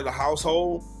the head of the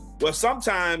household. Well,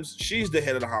 sometimes she's the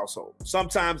head of the household.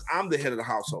 Sometimes I'm the head of the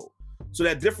household. So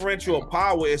that differential of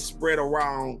power is spread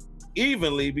around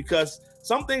evenly, because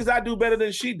some things I do better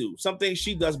than she do. Some things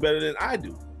she does better than I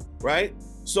do, right?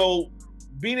 So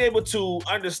being able to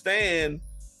understand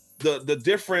the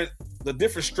different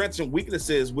strengths and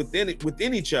weaknesses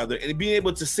within each other, and being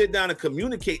able to sit down and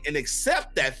communicate and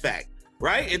accept that fact,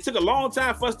 right? It took a long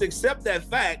time for us to accept that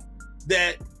fact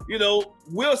that,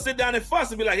 we'll sit down and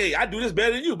fuss and be like, hey, I do this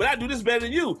better than you, but I do this better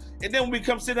than you. And then when we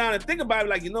come sit down and think about it,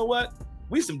 like, you know what?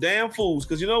 We some damn fools,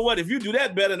 because you know what? If you do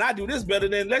that better and I do this better,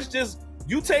 then let's just,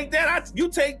 you take that, you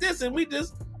take this, and we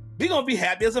gonna be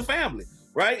happy as a family,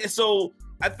 right? And so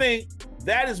I think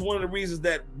that is one of the reasons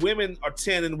that women are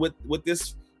tending with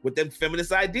them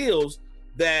feminist ideals,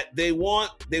 that they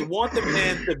want the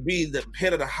man to be the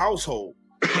head of the household,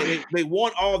 and they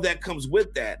want all that comes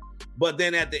with that. But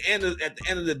then at the end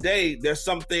of the day, there's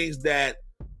some things that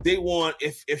they want.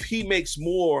 If she makes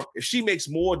more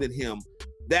than him,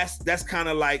 that's kind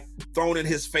of like thrown in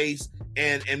his face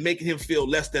and making him feel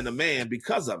less than a man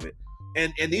because of it.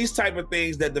 And these type of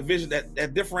things, that division,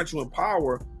 that differential in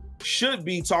power should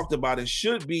be talked about. It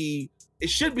should be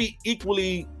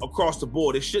equally across the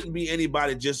board. It shouldn't be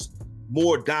anybody just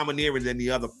more domineering than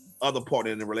the other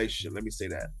partner in the relationship. Let me say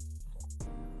that.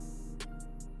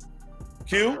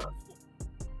 Q?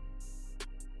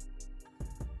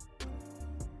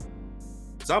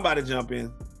 Somebody jump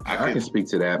in. I can speak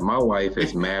to that. My wife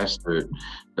has mastered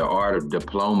the art of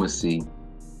diplomacy,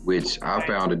 which I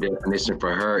found the definition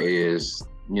for her is,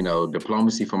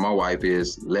 diplomacy for my wife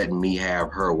is letting me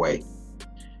have her way.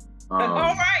 All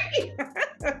right.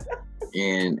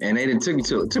 and it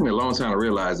took me a long time to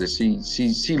realize that she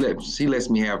lets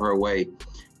me have her way.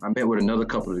 I met with another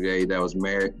couple today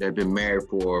that had been married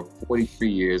for 43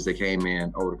 years. They came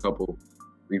in, older couple,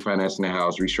 refinancing their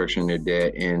house, restructuring their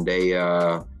debt, and they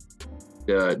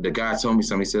the guy told me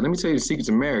something. He said, "Let me tell you the secrets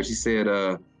of marriage." He said,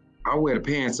 "I wear the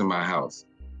pants in my house.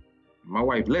 My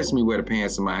wife lets me wear the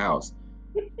pants in my house,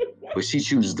 but she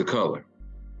chooses the color."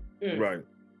 Right.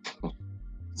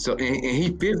 So, and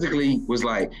he physically was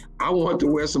like, "I want to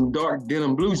wear some dark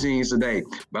denim blue jeans today,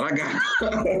 but I got,"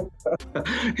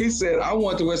 he said, "I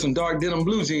want to wear some dark denim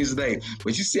blue jeans today,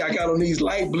 but you see, I got on these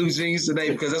light blue jeans today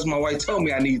because that's what my wife told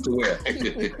me I need to wear."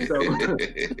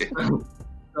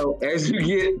 So as you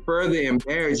get further in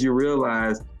marriage, you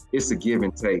realize it's a give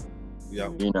and take. Yeah.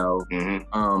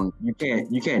 Mm-hmm. You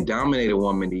can't dominate a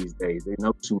woman these days. They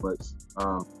know too much.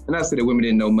 And I said that women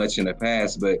didn't know much in the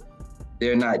past, but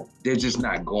they're just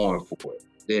not going for it.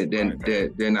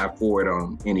 They're not for it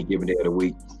on any given day of the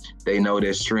week. They know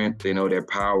their strength, they know their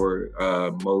power.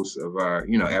 Most of our,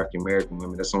 African American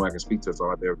women, that's someone I can speak to, that's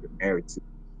all I've ever been married to.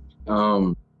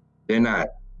 They're not,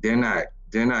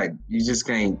 you just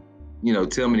can't,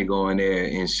 tell me to go in there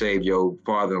and shave your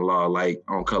father-in-law like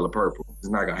on Color Purple. It's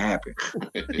not gonna happen.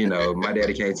 My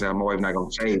daddy can't tell my wife not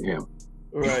gonna shave him.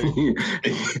 Right. He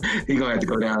gonna have to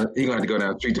go down. He gonna have to go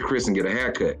down the street to Chris and get a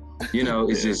haircut.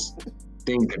 It's just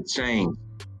things have changed.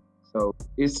 So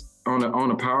it's on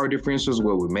the power differentials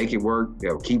where we make it work,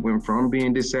 that will keep women from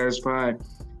being dissatisfied.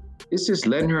 It's just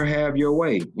letting her have your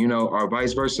way, or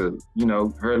vice versa,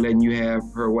 her letting you have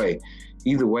her way.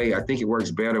 Either way, I think it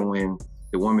works better when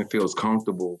the woman feels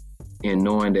comfortable in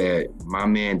knowing that my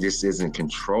man just isn't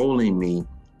controlling me,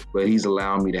 but he's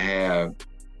allowing me to have,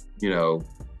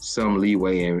 some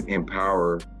leeway and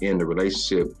power in the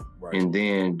relationship. Right. And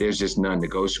then there's just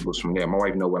non-negotiables from there. My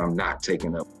wife knows what I'm not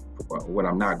taking up for, what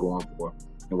I'm not going for,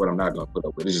 and what I'm not going to put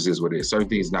up with. It just is what it is. Certain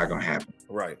things not going to happen.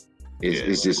 Right.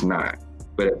 It's just not.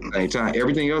 But at the same time,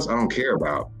 everything else I don't care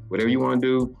about. Whatever you want to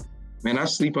do, man, I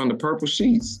sleep under purple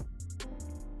sheets.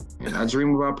 And I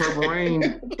dream about purple rain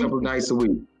a couple of nights a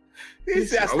week. He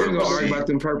said, I wouldn't go argue about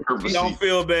them purple sheets. Don't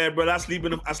feel bad, bro. I sleep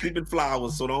in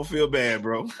flowers, so don't feel bad,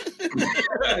 bro.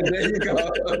 There you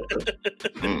go.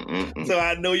 So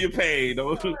I know your pain.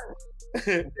 What'd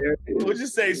you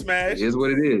say, Smash? It is what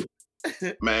it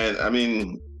is. Man, I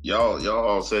mean, y'all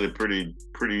all said it pretty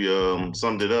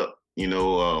summed it up.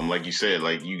 Like you said,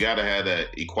 like you gotta have that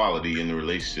equality in the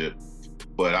relationship.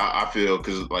 But I feel,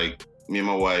 because like me and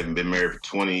my wife have been married for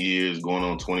 20 years, going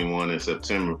on 21 in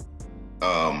September.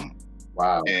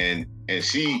 Wow. And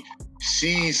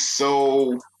she's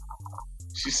so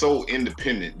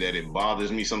independent that it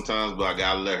bothers me sometimes, but I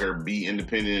gotta let her be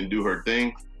independent and do her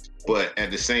thing. But at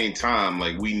the same time,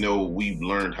 like, we know we've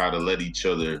learned how to let each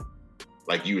other,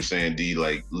 like you were saying, D,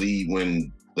 like lead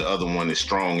when the other one is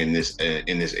strong in this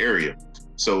area.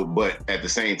 So, but at the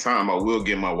same time, I will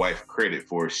give my wife credit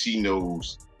for, she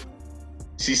knows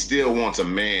she still wants a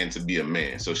man to be a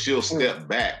man. So she'll step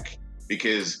back,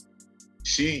 because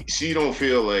she don't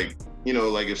feel like,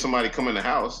 like if somebody come in the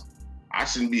house, I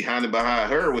shouldn't be hiding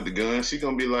behind her with the gun. She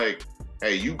gonna be like,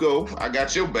 hey, you go, I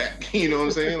got your back. You know what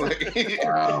I'm saying? Like,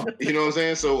 wow. You know what I'm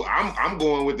saying? So I'm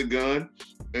going with the gun,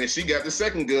 and she got the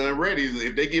second gun ready.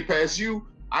 If they get past you,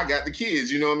 I got the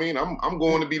kids. You know what I mean? I'm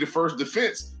going to be the first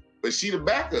defense, but she the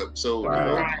backup. So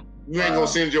you ain't gonna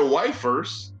send your wife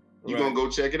first. You're gonna go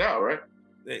check it out, right?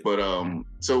 But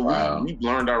so we've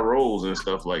learned our roles and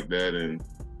stuff like that, and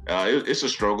it's a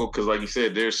struggle, because like you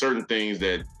said, there's certain things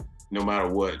that no matter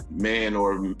what, man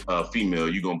or female,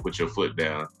 you're gonna put your foot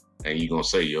down and you're gonna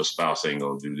say your spouse ain't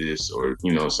gonna do this, or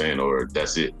you know what I'm saying, or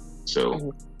that's it.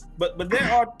 So but there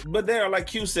are like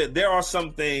Q said, there are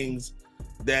some things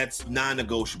that's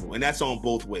non-negotiable, and that's on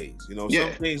both ways. Some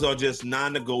things are just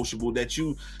non-negotiable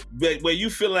where you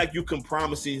feel like you can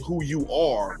promise who you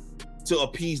are to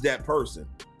appease that person,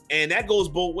 and that goes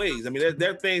both ways. I mean,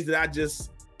 there are things that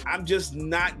I'm just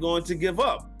not going to give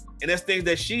up, and there's things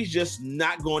that she's just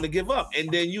not going to give up.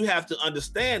 And then you have to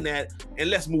understand that, and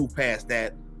let's move past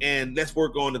that, and let's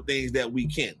work on the things that we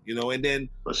can, and then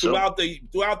throughout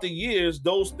the years,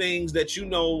 those things that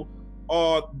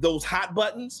are those hot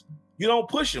buttons, you don't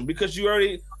push them, because we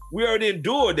already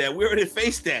endured that. We already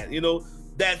faced that.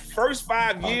 That first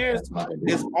 5 years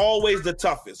is always the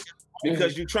toughest,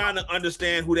 because you're trying to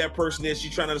understand who that person is.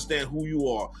 She's trying to understand who you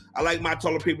are. I like my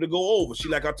taller people to go over. She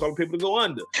like our taller people to go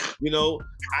under.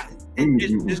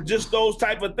 It's just those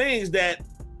type of things that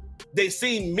they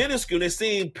seem minuscule, they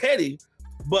seem petty,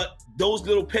 but those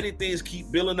little petty things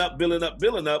keep building up.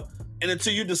 And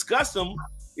until you discuss them,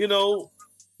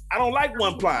 I don't like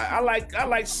one ply. I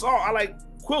like saw. I like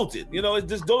quilted. It's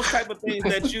just those type of things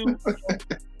that you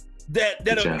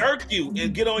that'll irk you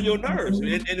and get on your nerves.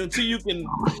 And until you can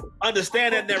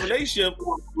understand that in that relationship,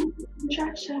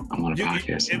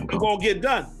 it won't get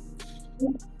done.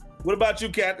 What about you,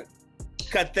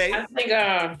 Kathy? I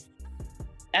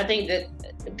think that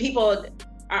people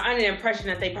are under the impression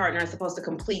that their partner is supposed to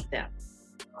complete them.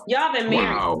 Y'all been married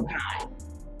a long time,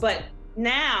 but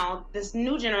now this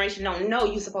new generation don't know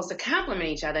you're supposed to complement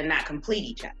each other and not complete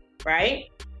each other, right?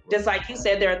 Just like you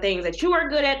said, there are things that you are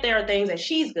good at, there are things that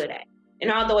she's good at.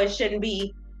 And although it shouldn't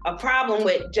be a problem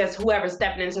with just whoever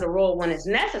stepping into the role when it's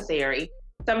necessary,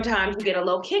 sometimes you get a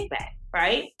little kickback,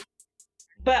 right?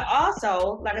 But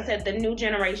also, like I said, the new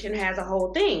generation has a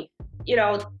whole thing.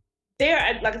 Like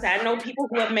I said, I know people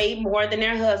who have made more than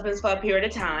their husbands for a period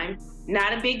of time.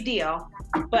 Not a big deal.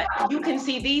 But you can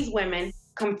see these women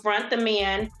confront the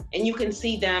man, and you can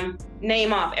see them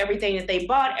name off everything that they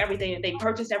bought, everything that they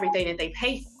purchased, everything that they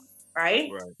paid for, right?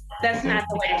 That's not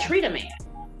the way to treat a man.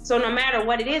 So no matter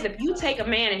what it is, if you take a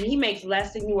man and he makes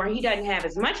less than you, or he doesn't have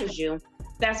as much as you,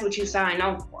 that's what you sign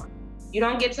on for. You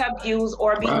don't get to abuse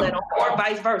or belittle or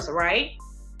vice versa, right?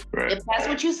 If that's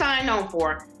what you sign on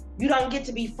for, you don't get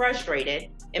to be frustrated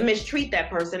and mistreat that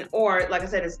person. Or like I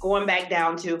said, it's going back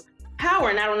down to power.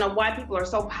 And I don't know why people are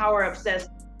so power obsessed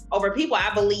over people.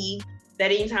 I believe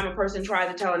that anytime a person tries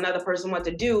to tell another person what to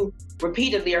do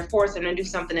repeatedly or force them to do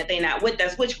something that they're not with,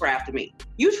 that's witchcraft to me.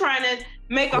 You trying to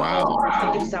make a whole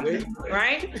person do something,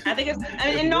 right? I think it's,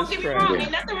 and don't get me wrong,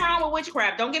 ain't nothing wrong with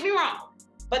witchcraft. Don't get me wrong.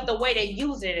 But the way they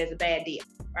use it is a bad deal,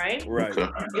 right? Right.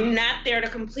 You're not there to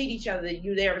complete each other.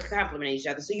 You're there to complement each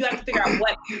other. So you have to figure out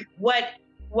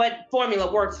what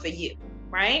formula works for you,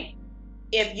 right?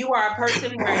 If you are a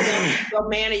person where your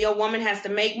man or your woman has to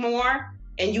make more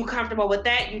and you comfortable with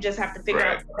that, you just have to figure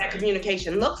out what that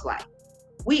communication looks like.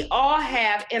 We all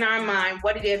have in our mind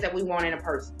what it is that we want in a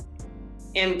person.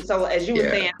 And so as you were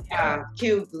saying,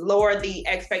 Q, lower the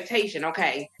expectation.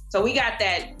 Okay. So we got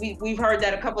that. We've heard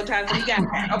that a couple of times. So we got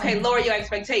that. Okay, lower your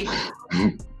expectations.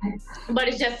 But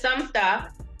it's just some stuff.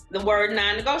 The word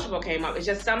non-negotiable came up. It's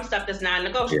just some stuff that's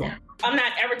non-negotiable. Yeah. I'm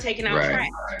not ever taking out trash,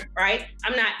 right?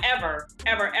 I'm not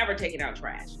ever taking out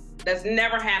trash. That's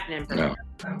never happening for me.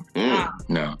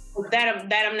 No.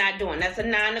 That I'm not doing. That's a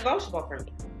non-negotiable for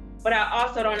me. But I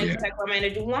also don't expect my man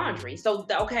to do laundry. So,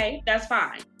 okay, that's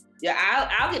fine. Yeah,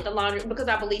 I'll get the laundry because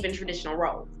I believe in traditional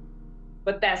roles.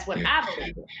 But that's what I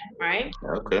believe in, right?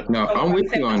 Okay. No, so I'm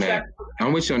with you on that.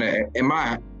 I'm with you on that. In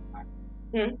my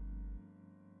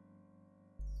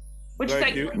What'd you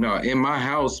say? No, in my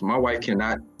house, my wife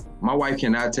cannot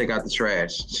take out the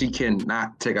trash. She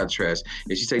cannot take out the trash.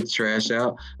 If she takes the trash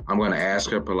out, I'm going to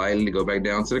ask her politely to go back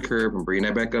down to the curb and bring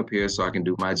that back up here so I can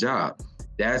do my job.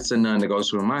 That's a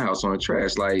non-negotiable in my house on the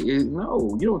trash. Like,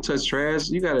 no, you don't touch trash.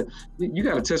 You gotta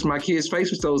touch my kid's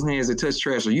face with those hands that touch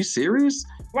trash. Are you serious?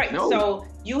 Right. No, so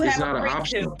you have it's not an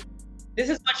option. This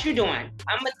is what you're doing.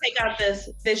 I'm gonna take out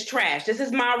this trash. This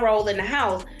is my role in the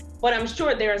house, but I'm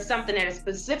sure there is something that is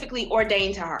specifically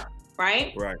ordained to her,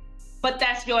 right? Right. But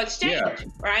that's your exchange,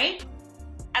 right?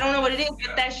 I don't know what it is,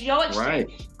 but that's your exchange. Right.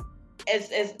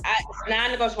 It's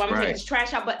non-negotiable. I'm gonna take this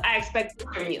trash out, but I expect it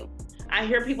from you. I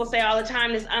hear people say all the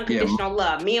time, this unconditional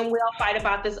love. Me and Will fight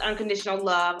about this unconditional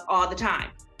love all the time.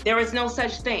 There is no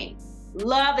such thing.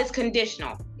 Love is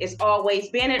conditional. It's always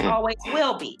been, it always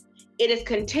will be. It is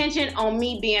contingent on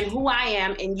me being who I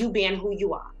am and you being who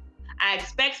you are. I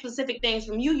expect specific things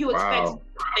from you. You expect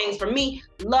things from me.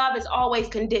 Love is always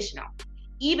conditional.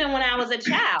 Even when I was a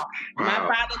child, my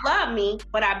father loved me,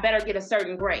 but I better get a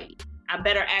certain grade. I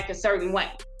better act a certain way.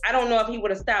 I don't know if he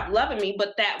would have stopped loving me,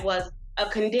 but that was a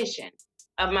condition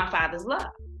of my father's love.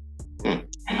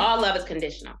 All love is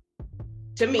conditional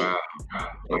to me.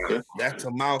 Okay, that's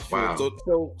a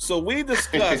mouthful. So we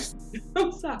discussed.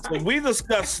 So we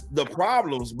discussed the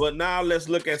problems, but now let's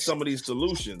look at some of these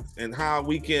solutions and how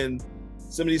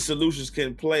some of these solutions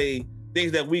can play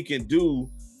things that we can do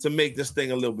to make this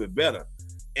thing a little bit better.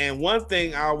 And one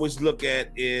thing I always look at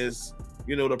is,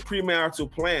 the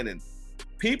premarital planning.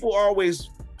 People always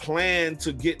plan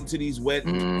to get into these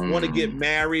weddings, want to get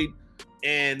married,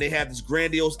 and they have this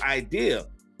grandiose idea.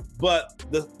 But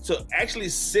to actually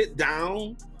sit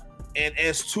down and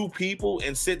as two people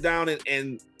and sit down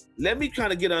and let me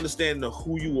kind of get an understanding of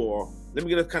who you are. Let me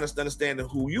get a kind of understanding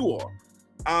of who you are.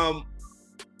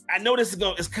 I know this is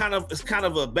it's kind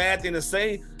of a bad thing to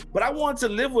say, but I wanted to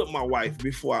live with my wife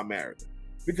before I married her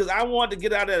because I wanted to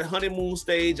get out of that honeymoon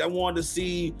stage. I wanted to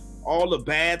see all the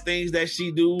bad things that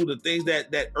she do, the things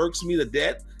that irks me to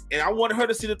death. And I wanted her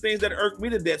to see the things that irk me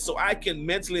to death so I can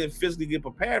mentally and physically get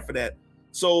prepared for that.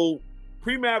 So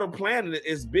premarital planning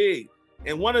is big.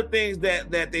 And one of the things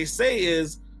that they say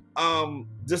is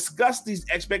discuss these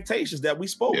expectations that we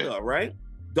spoke of, right?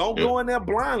 Don't go in there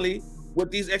blindly with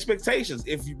these expectations.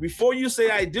 Before you say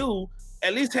I do,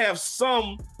 at least have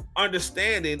some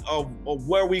understanding of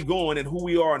where we're going and who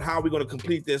we are and how we're going to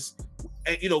complete this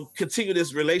and continue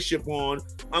this relationship on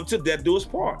till death do us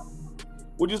part.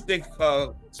 What do you think,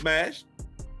 Smash?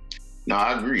 No,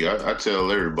 I agree. I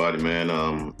tell everybody, man.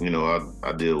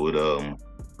 I deal with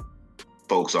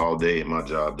folks all day in my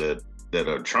job that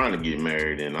are trying to get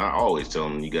married, and I always tell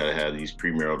them you got to have these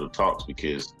premarital talks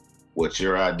because what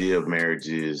your idea of marriage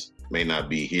is may not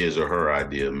be his or her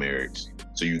idea of marriage.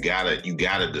 So you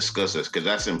gotta discuss this because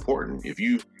that's important. If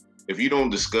you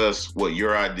don't discuss what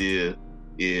your idea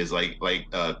is, like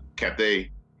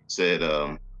Kathy said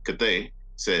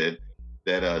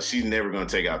that she's never gonna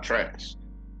take out trash,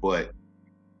 but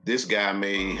this guy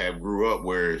may have grew up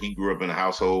in a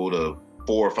household of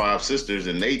 4 or 5 sisters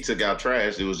and they took out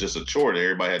trash. It was just a chore that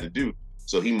everybody had to do.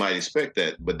 So he might expect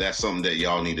that, but that's something that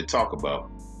y'all need to talk about.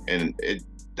 And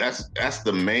that's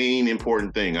the main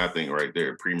important thing, I think, right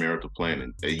there, premarital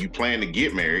planning. You plan to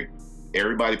get married,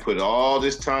 everybody put all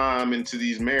this time into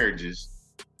these marriages,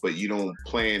 but you don't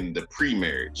plan the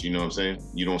pre-marriage, you know what I'm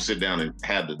saying? You don't sit down and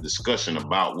have the discussion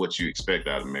about what you expect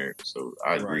out of marriage. So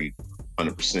I agree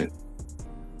 100%.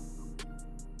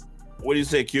 What do you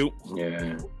say, Q?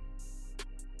 Yeah.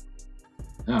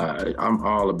 I'm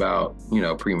all about,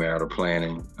 premarital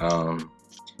planning.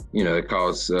 It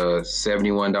costs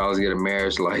 $71 to get a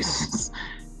marriage license.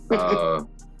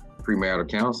 Premarital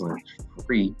counseling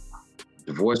free.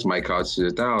 Divorce might cost you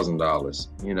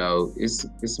 $1,000.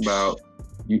 It's about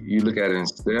you look at it in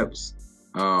steps.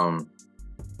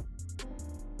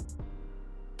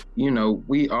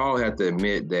 We all have to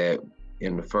admit that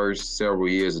in the first several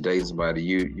years of dating somebody,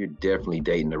 you're definitely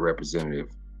dating a representative.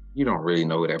 You don't really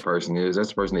know who that person is. That's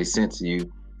the person they sent to you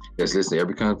that's listening to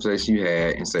every conversation you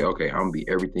had and say, okay, I'm gonna be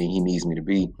everything he needs me to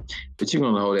be. But you're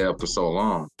gonna hold that up for so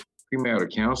long.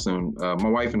 Premarital counseling, my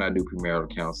wife and I do premarital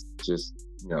counseling, just,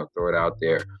 throw it out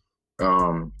there.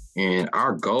 And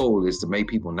our goal is to make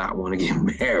people not want to get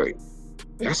married.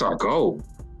 That's our goal.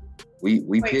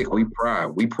 We pick, we pry,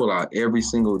 we pull out every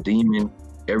single demon,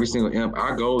 every single imp.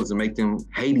 Our goal is to make them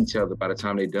hate each other by the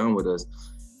time they're done with us.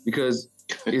 Because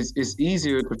it's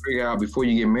easier to figure out before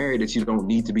you get married that you don't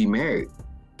need to be married.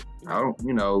 We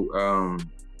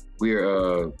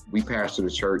pastored a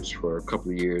church for a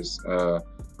couple of years,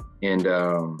 and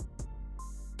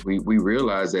we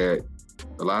realized that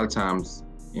a lot of times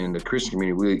in the Christian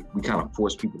community, we kind of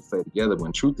force people to stay together,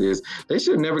 when truth is they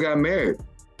should have never got married.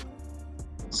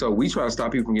 So we try to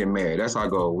stop people from getting married. That's our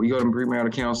goal. We go to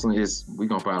premarital counseling, we're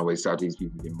going to find a way to stop these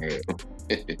people from getting married.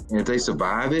 And if they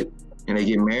survive it and they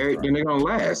get married, then they're going to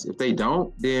last. If they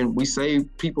don't, then we save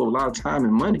people a lot of time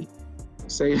and money.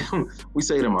 We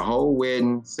save them a whole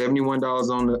wedding, $71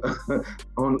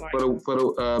 for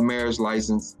the marriage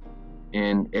license,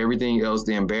 and everything else,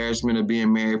 the embarrassment of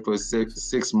being married for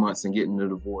six months and getting a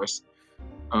divorce.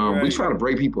 Right. We try to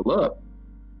break people up.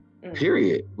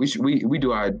 Period. We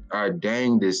do our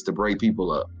dangest to break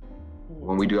people up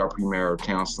when we do our premarital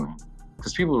counseling,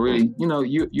 because people really,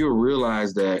 you'll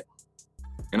realize that.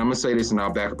 And I'm gonna say this, and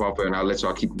I'll back up off it, and I'll let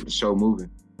y'all keep the show moving.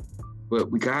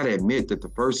 But we gotta admit that the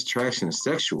first attraction is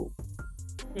sexual.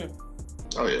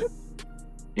 Oh yeah.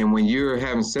 And when you're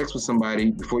having sex with somebody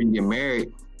before you get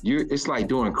married, it's like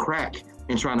doing crack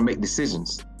and trying to make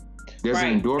decisions. There's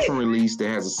an endorphin release that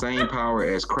has the same power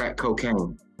as crack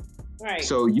cocaine. Right.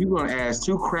 So you're gonna ask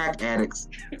two crack addicts,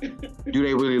 do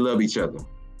they really love each other?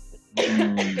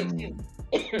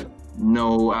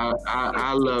 No,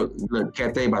 I love. Look,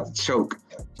 Cathay about to choke.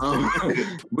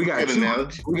 We got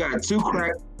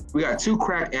two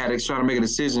crack addicts trying to make a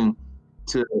decision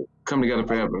to come together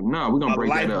forever. No, we're gonna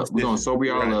break that up. We're gonna sober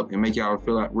y'all up and make y'all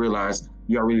realize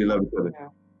y'all really love each other.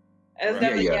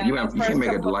 Yeah. You can't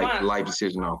make a life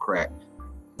decision on crack.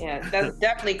 Yeah, that's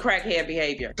definitely crackhead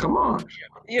behavior. Come on.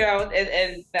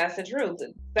 And that's the truth.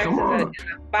 Sex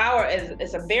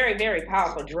is a very, very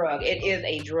powerful drug. It is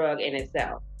a drug in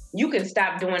itself. You can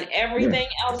stop doing everything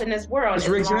else in this world as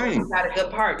long as you got a good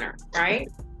partner, right?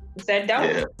 It's that dope.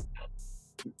 Yeah.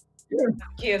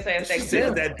 Kids saying sex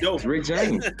is that dope. It's Rick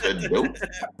James. That dope.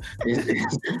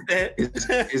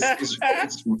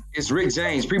 It's Rick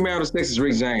James. Premarital sex is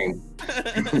Rick James.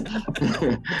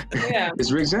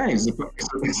 It's Rick James.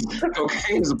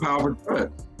 Cocaine is a powerful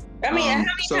drug. I mean, how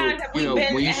many times have we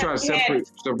been? When you try to separate.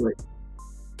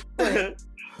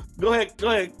 Go ahead.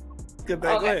 Go ahead.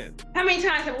 How many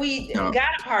times have we got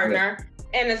a partner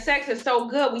and the sex is so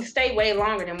good we stay way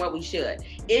longer than what we should?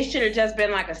 It should have just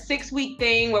been like a 6-week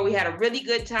thing where we had a really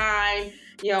good time,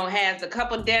 has a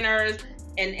couple dinners,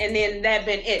 and then that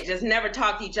been it. Just never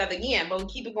talk to each other again. But we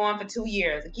keep it going for 2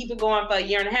 years and keep it going for a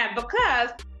year and a half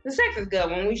because the sex is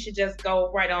good, when we should just go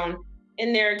right on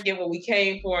in there, get what we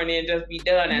came for, and then just be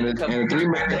done. And the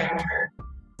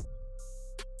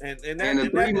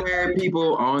three married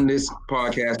people on this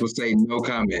podcast will say no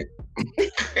comment.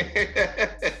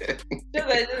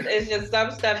 It's just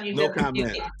some stuff you just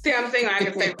see. I'm saying I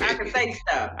can say stuff. I can say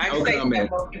stuff.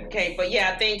 Okay, but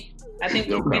yeah, I think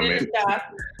we finished stuff.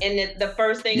 And the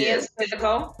first thing is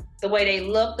physical, the way they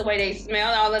look, the way they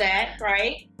smell, all of that,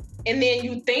 right? And then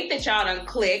you think that y'all done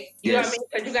clicked. You know what I mean?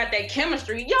 Because you got that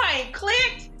chemistry. Y'all ain't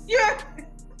clicked.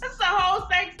 That's the whole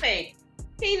sex thing.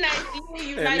 He nice to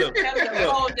you nice to him. The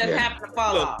phone just happened to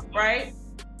fall off, right?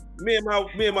 Me and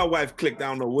my wife clicked. I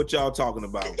don't know what y'all talking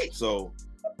about. So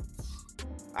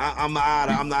I'm the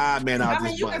odd man out. I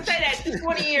mean, you can say that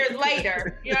 20 years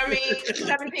later. You know what I mean?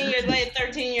 17 years later,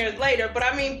 13 years later. But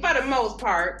I mean, for the most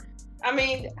part, I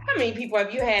mean, how many people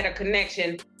have you had a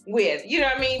connection with? You know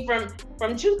what I mean?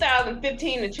 From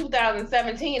 2015 to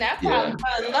 2017, I probably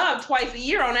fell in love twice a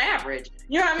year on average.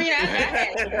 You know what I mean? I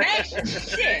had connections.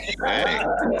 Shit.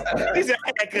 These are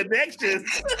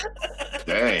connections.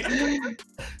 Dang.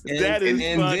 That is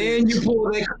funny. Then you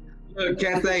pull that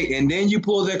Cathay, and then you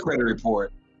pull their credit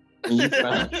report. You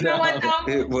know what though?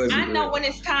 I know real. when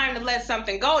it's time to let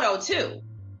something go though too.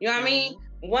 You know what I mean?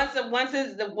 Once that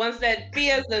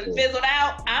fears and fizzled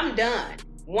out, I'm done.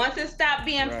 Once it stopped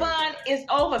being fun, it's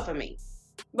over for me.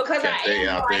 Because I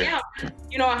am,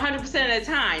 100% of the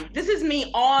time. This is me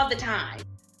all the time.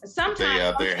 Sometimes they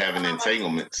out there having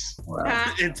entanglements.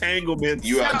 Wow. Entanglements.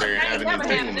 You out there I ain't having never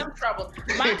having entanglements. them troubles.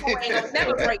 My hoe ain't gonna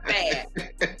never break bad.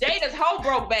 Jada's hoe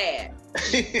broke bad.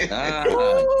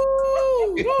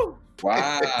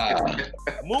 Wow.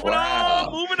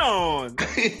 Moving on.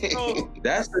 So,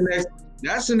 That's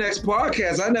the next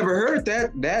podcast. I never heard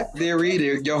that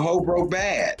theory. Your hoe broke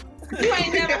bad. You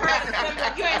ain't never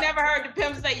heard the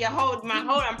pimp say my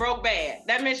hoe done broke bad.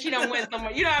 That means she done went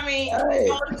somewhere. You know what I mean? Hey.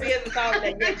 Jada's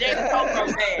hoe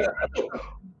broke bad.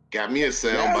 Got me a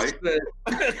soundbite.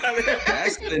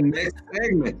 That's the next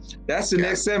segment. That's the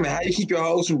next segment. How you keep your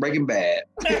hoes from breaking bad?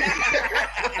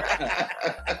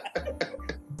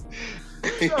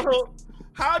 So,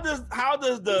 how does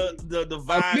the vibe?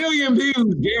 1 million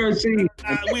views guaranteed.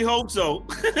 We hope so.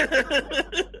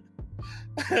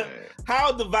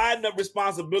 How dividing up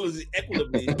responsibilities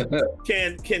equitably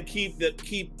can keep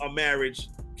a marriage,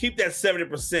 keep that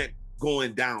 70%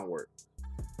 going downward.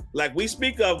 Like we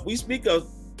speak of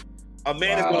a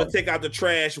man is going to take out the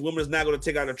trash, a woman is not going to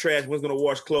take out the trash, one's going to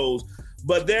wash clothes,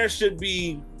 but there should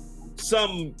be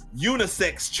some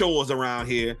unisex chores around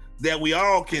here that we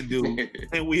all can do,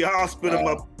 and we all split them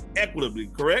up equitably.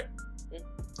 Correct?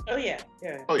 Oh yeah.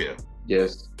 Oh yeah.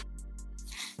 Yes.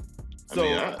 So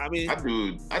I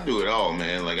do it all,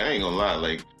 man. Like I ain't gonna lie.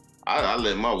 Like I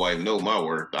let my wife know my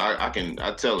work. I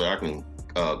tell her I can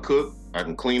cook, I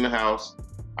can clean the house,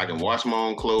 I can wash my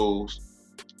own clothes.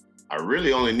 I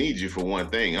really only need you for one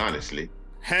thing, honestly.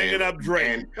 Hanging up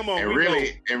Drake. Come on, and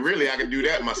really, I can do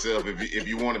that myself if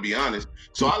you want to be honest.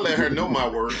 So I let her know my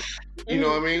work. You know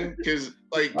what I mean? Because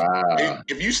like,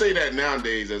 if you say that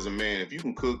nowadays as a man, if you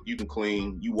can cook, you can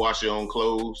clean, you wash your own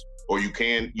clothes, or you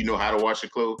know how to wash your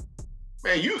clothes,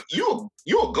 man, you a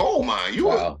gold mine. You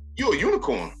a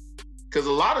unicorn. Because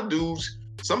a lot of dudes,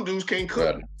 some dudes can't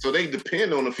cook, so they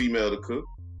depend on a female to cook.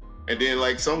 And then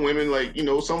like some women,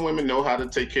 some women know how to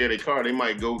take care of their car. They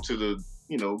might go to the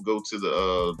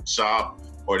shop,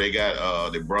 or they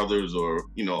got their brothers or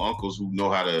uncles who know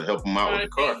how to help them out with the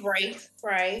car.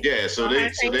 Right. Yeah, so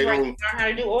they don't learn how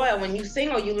to do oil. When you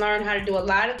single, you learn how to do a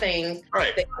lot of things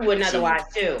that you wouldn't otherwise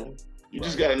do. You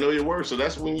just got to know your worth. So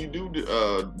that's when you do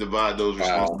divide those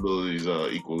responsibilities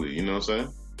equally. You know what I'm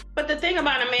saying? But the thing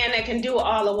about a man that can do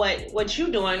all of what you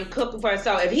doing, cooking for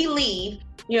himself, if he leave,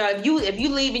 if you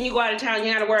leave and you go out of town,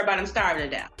 you got to worry about him starving to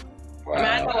death. Wow. I mean,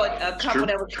 I know a couple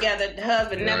that was together, the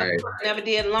husband never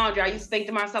did laundry. I used to think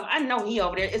to myself, I know he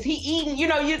over there. Is he eating?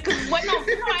 Because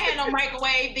I had no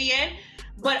microwave then.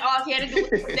 But all he had to do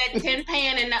was put that tin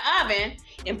pan in the oven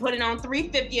and put it on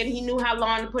 350, and he knew how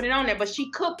long to put it on there. But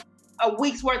she cooked a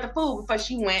week's worth of food before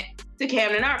she went to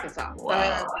Camden, Arkansas.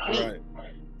 Wow.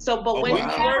 But when you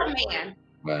have a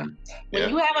man,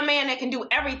 you have a man that can do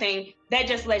everything, that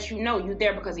just lets you know you're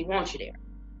there because he wants you there.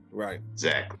 Right.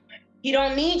 Exactly. He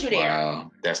don't need you there.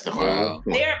 Wow. That's the whole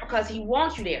point. There because he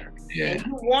wants you there. Yeah. And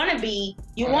you want to be,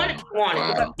 want it.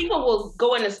 Because people will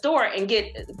go in the store and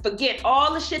forget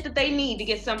all the shit that they need to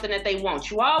get something that they want.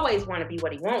 You always want to be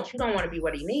what he wants. You don't want to be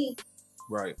what he needs.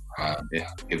 Right. Yeah.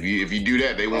 If you do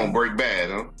that, they won't break bad,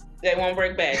 huh? They won't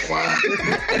break bad. Wow.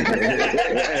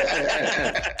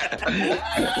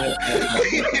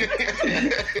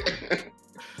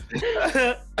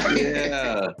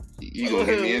 Yeah. You gonna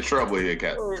get me in trouble here,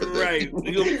 Cap. Right.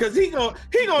 Because he gonna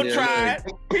try it.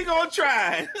 He gonna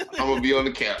try it. I'm gonna be on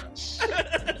the couch.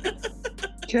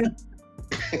 Can't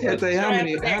say how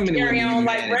many carry on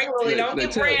like manage. regularly. Don't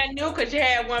get brand new because you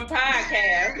had one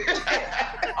podcast.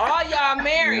 All y'all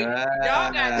married.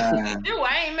 Y'all got things to do.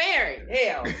 I ain't married.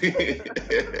 Hell.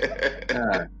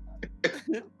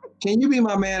 Can you be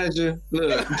my manager?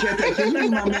 Look, can you be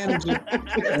my manager?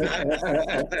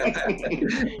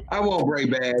 I won't break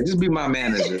bad. Just be my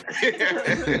manager.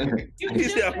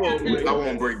 I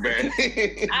won't break bad.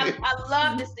 I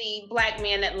love to see black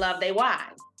men that love their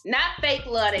wives. Not fake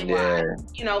love their wives,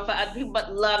 for other people,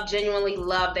 but genuinely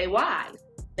love their wives.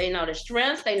 They know the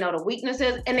strengths, they know the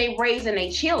weaknesses, and they raising their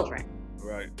children.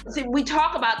 Right. See, we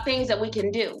talk about things that we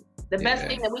can do. The best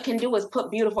thing that we can do is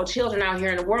put beautiful children out here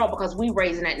in the world because we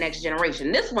raising that next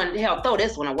generation. This one, hell, throw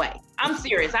this one away. I'm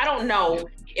serious. I don't know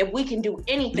if we can do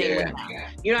anything with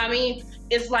that. You know what I mean?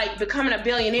 It's like becoming a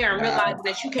billionaire and realizing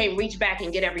that you can't reach back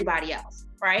and get everybody else,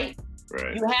 right?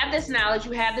 Right. You have this knowledge,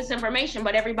 you have this information,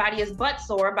 but everybody is butt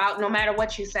sore about no matter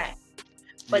what you say.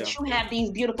 But you have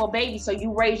these beautiful babies, so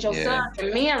you raise your sons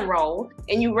in men role,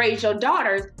 and you raise your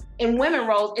daughters in women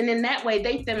roles, and in that way,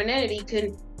 their femininity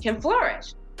can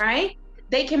flourish, right?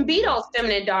 They can be those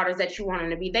feminine daughters that you want them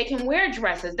to be. They can wear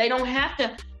dresses. They don't have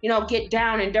to, get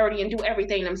down and dirty and do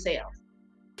everything themselves.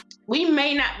 We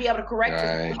may not be able to correct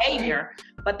this behavior,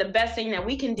 but the best thing that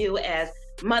we can do as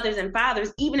mothers and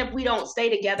fathers, even if we don't stay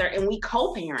together and we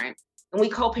co-parent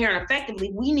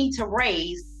effectively, we need to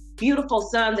raise beautiful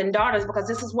sons and daughters, because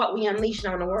this is what we unleash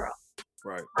on the world.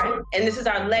 Right? And this is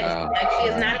our legacy. Actually,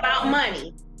 it's not about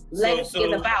money. Legacy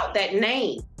is about that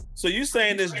name. So you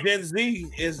saying this Gen Z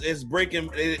is breaking?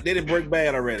 They didn't break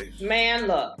bad already? Man,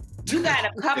 look, you got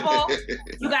a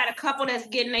couple that's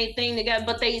getting their thing together,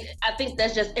 but I think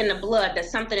that's just in the blood. There's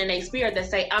something in their spirit that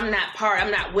say, I'm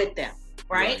not with them,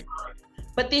 right?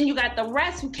 But then you got the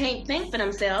rest who can't think for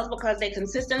themselves because they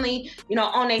consistently,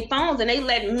 on their phones, and they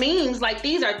let memes, like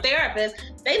these are therapists,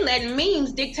 they let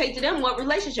memes dictate to them what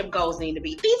relationship goals need to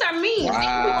be. These are memes. These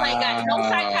people ain't got no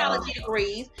psychology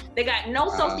degrees. They got no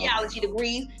sociology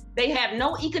degrees. They have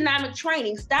no economic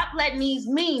training. Stop letting these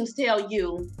memes tell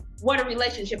you what a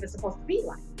relationship is supposed to be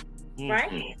like,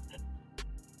 right?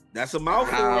 That's a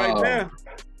mouthful right there.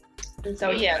 And so,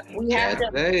 we have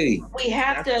to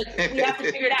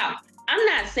figure it out. I'm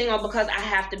not single because I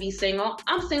have to be single.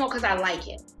 I'm single because I like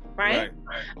it, right?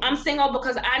 I'm single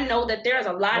because I know that there's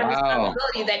a lot of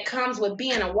responsibility that comes with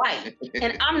being a wife,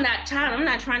 and I'm not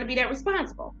trying to be that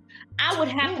responsible. I would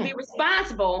have to be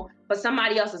responsible for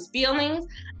somebody else's feelings.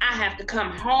 I have to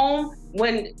come home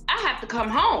when I have to come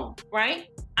home, right?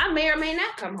 I may or may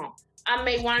not come home. I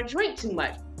may want to drink too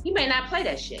much. He may not play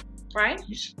that shit, right?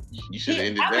 You should have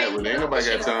ended that when ain't nobody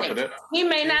got time for that. He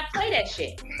may not play that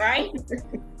shit, right?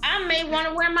 I may want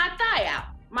to wear my thigh out.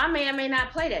 My man may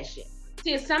not play that shit.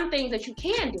 See, it's some things that you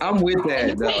can do. I'm with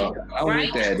that, dog.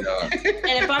 With that, dog.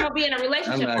 And if I'm gonna be in a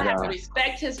relationship, I have to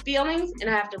respect his feelings, and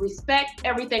I have to respect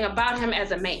everything about him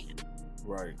as a man.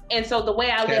 Right. And so the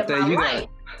way I live my life,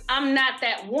 I'm not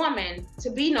that woman to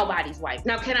be nobody's wife.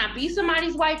 Now, can I be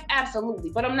somebody's wife?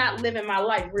 Absolutely. But I'm not living my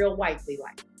life real wifely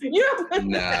like. Let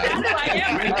me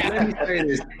say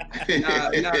this.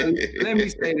 Let me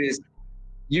say this.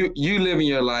 You living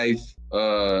your life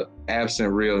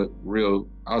absent real.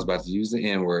 I was about to use the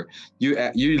N word. You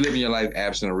living your life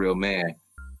absent a real man.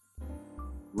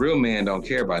 Real men don't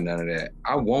care about none of that.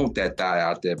 I want that thigh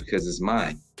out there because it's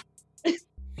mine, and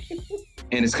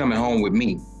it's coming home with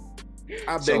me.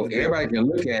 So everybody can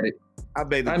look at it.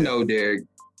 I know, Derek.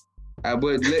 But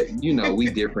we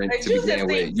different to begin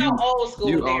with. You old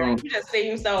school, Derek. You just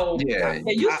seem so. Yeah.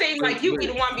 You seem like you be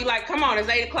the one be like, "Come on, it's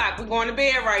 8:00. We're going to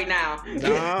bed right now."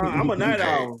 Nah, I'm a night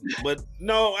owl. But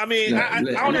no, I mean, I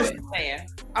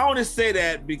only say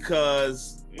that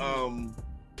because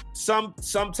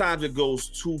sometimes it goes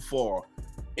too far,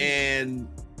 and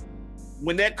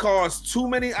when that causes too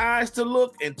many eyes to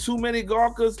look and too many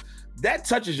gawkers, that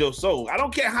touches your soul. I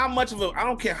don't care how much of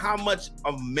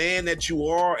a man that you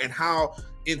are and how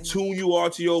in tune you are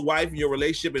to your wife and your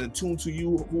relationship and in tune to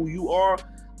you, who you are.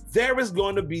 There is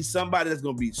going to be somebody that's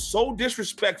going to be so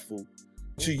disrespectful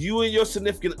to you and your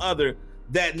significant other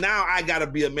that now I got to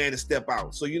be a man to step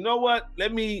out. So you know what?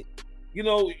 You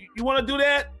want to do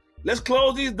that? Let's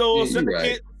close these doors. Send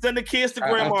the kids to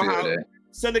grandma's house.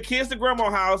 Send the kids to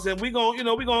grandma's house, and we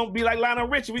gonna be like Lionel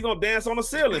Richie. We gonna dance on the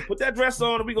ceiling. Put that dress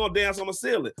on, and we gonna dance on the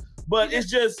ceiling. But it's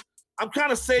just, I'm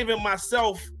kind of saving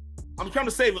myself. I'm trying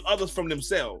to save others from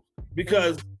themselves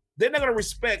because they're not gonna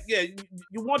respect. Yeah,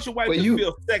 you want your wife to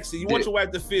feel sexy. You want your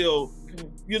wife to feel,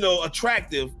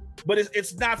 attractive. But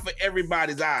it's not for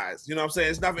everybody's eyes. You know what I'm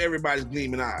saying? It's not for everybody's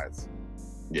gleaming eyes.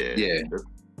 Yeah.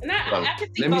 And I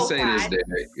can see let me say this,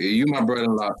 Derek. You my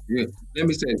brother-in-law. Let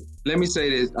me say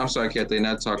this. I'm sorry, Kathy,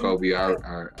 not to talk over you. I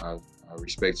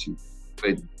respect you.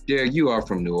 But Derek, you are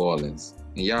from New Orleans.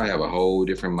 And y'all have a whole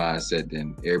different mindset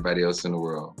than everybody else in the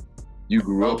world. You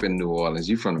grew up in New Orleans.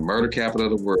 You from the murder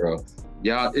capital of the world.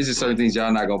 Y'all, it's just certain things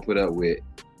y'all not gonna put up with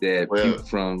that people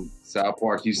from South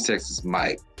Park, Houston, Texas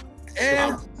might.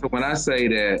 And so when I say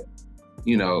that,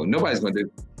 nobody's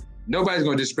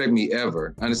gonna disrespect me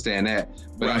ever. Understand that.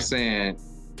 But I'm saying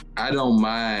I don't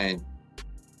mind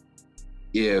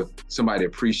if somebody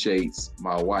appreciates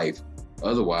my wife.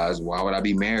 Otherwise, why would I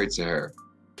be married to her?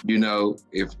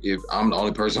 If I'm the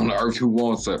only person on the earth who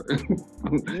wants her.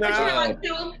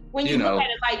 When you look at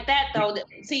it like that, though,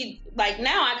 see, like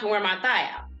now I can wear my thigh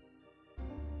out.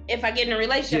 If I get in a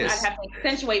relationship, I'd have to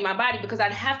accentuate my body because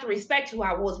I'd have to respect who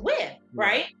I was with,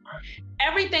 right?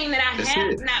 Everything that I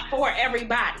have is not for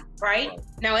everybody, right?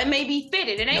 Now it may be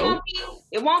fitted.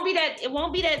 It won't be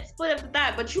that split up the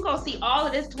thigh, but you gonna see all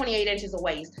of this 28 inches of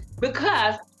waist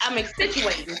because I'm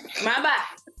accentuating my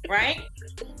body, right?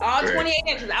 All 28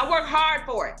 inches. I work hard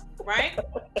for it, right?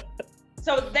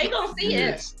 So they gonna see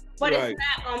it, but Right. it's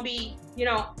not gonna be,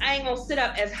 I ain't gonna sit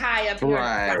up as high up here.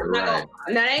 Right, right.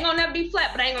 Now, they ain't gonna never be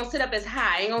flat, but I ain't gonna sit up as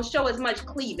high. I ain't gonna show as much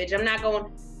cleavage. I'm not gonna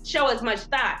show as much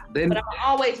thigh. But I'm gonna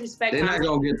always respect They're my not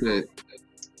gonna get the.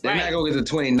 They're not gonna get the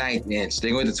 29th inch. They're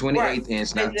going to the 28th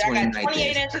inch, not the I got 29th 28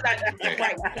 inch. inches.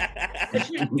 Right. But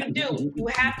you do. You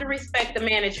have to respect the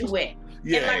man that you with.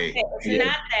 Yeah. And like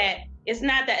I said, it's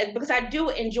not that because I do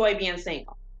enjoy being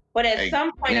single. But at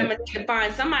some point, I'm gonna need to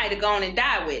find somebody to go on and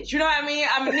die with. You know what I mean?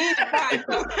 I'm gonna need to find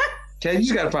somebody. Okay, you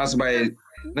just gotta find somebody.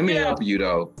 Let me help you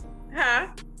though. Huh?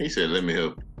 He said, "Let me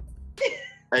help."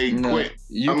 Hey, No, quick.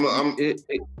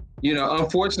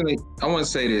 Unfortunately, I want to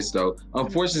say this though.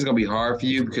 Unfortunately, it's gonna be hard for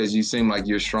you because you seem like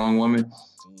you're a strong woman.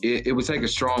 It would take a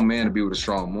strong man to be with a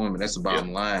strong woman. That's the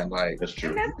bottom line. Like that's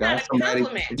true. That's not a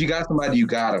compliment. If you got somebody, you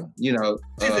got them.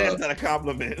 That's not a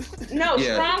compliment. No,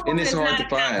 strong and it's woman hard is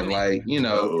to not a find.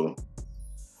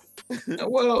 compliment.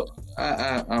 Well,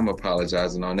 I'm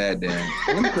apologizing on that. Then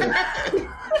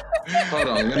hold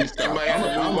on, let me stop.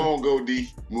 Move on, go D.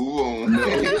 Move on.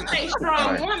 When you say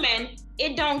strong woman,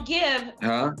 it don't give.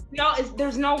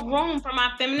 There's no room for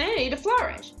my femininity to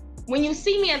flourish. When you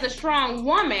see me as a strong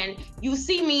woman, you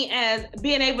see me as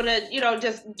being able to,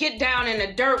 just get down in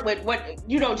the dirt with what,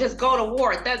 just go to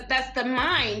war. That's the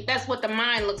mind. That's what the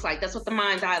mind looks like. That's what the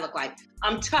mind's eye look like.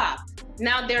 I'm tough.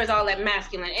 Now there's all that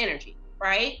masculine energy,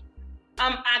 right?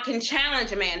 I can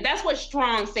challenge a man. That's what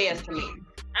strong says to me.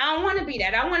 I don't want to be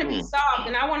that. I want to be soft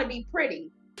and I want to be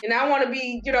pretty. And I want to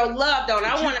be, loved on.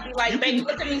 I want to be like, baby,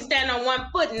 look at me stand on one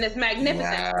foot and it's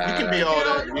magnificent. You can be all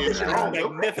that being strong.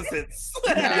 Magnificence.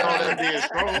 You can be all that being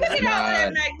strong. Look at all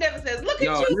that magnificence. Look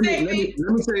at you, baby.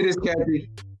 Let me say this, Kathy.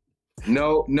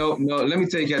 No. Let me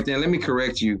tell you, Kathy. Let me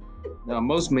correct you. Now,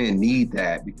 most men need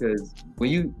that because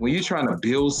when you're trying to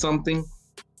build something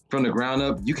from the ground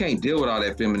up, you can't deal with all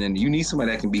that femininity. You need somebody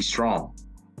that can be strong.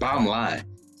 Bottom line.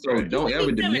 So don't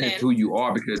ever diminish who you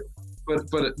are because.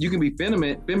 But you can be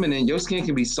feminine. Your skin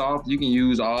can be soft. You can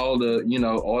use all the,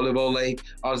 olive oil.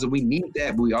 Also, we need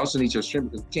that, but we also need your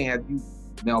strength because we can't have you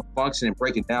malfunction and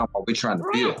breaking down while we're trying to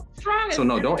build. So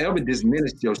no, don't ever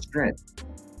diminish your strength.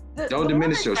 Don't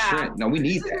diminish your strength. No, we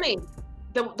need that.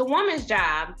 The woman's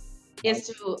job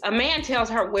is a man tells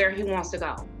her where he wants to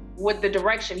go, what the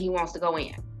direction he wants to go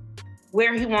in,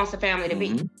 where he wants the family to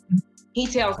be. He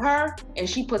tells her, and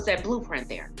she puts that blueprint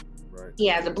there. He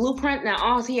has a blueprint. Now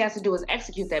all he has to do is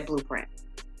execute that blueprint.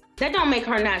 That don't make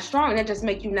her not strong. That just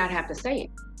make you not have to say it.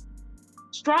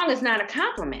 Strong is not a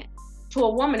compliment to a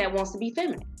woman that wants to be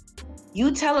feminine.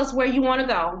 You tell us where you want to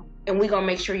go, and we're going to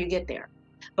make sure you get there.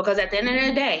 Because at the end of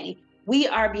the day, we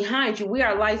are behind you. We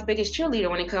are life's biggest cheerleader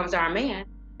when it comes to our man.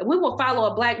 And we will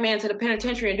follow a black man to the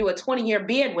penitentiary and do a 20-year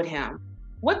bid with him.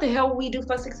 What the hell will we do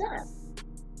for success?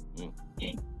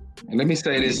 And let me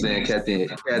say this then, Kathy,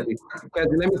 let me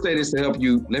say this to help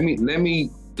you. Let me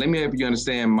help you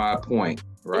understand my point,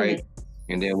 right?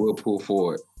 And then we'll pull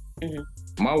forward.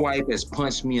 My wife has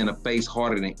punched me in the face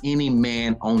harder than any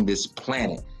man on this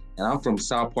planet. And I'm from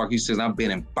South Park. You said I've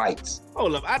been in fights.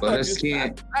 Hold up. I thought you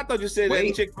said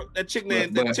that chick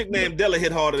named Della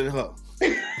hit harder than her.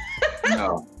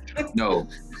 No.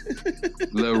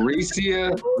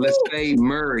 Larisha Lestay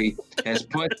Murray has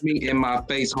punched me in my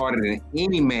face harder than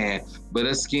any man, but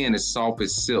her skin is soft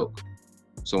as silk.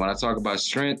 So when I talk about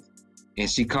strength, and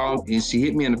she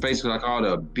hit me in the face because I called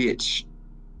her a bitch.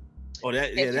 Oh,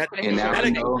 that'll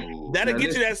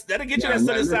get you that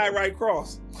sunny side right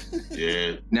cross.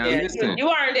 Yeah. Now listen, you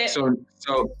earned it.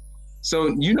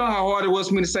 So you know how hard it was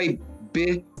for me to say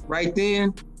bitch right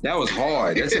then? That was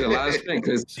hard. That took a lot of strength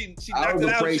because I was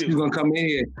afraid she was gonna come in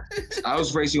here. I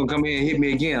was afraid she was gonna come in and hit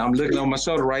me again. I'm looking on my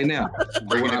shoulder right now.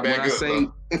 But when I say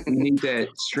you need that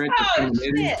strength and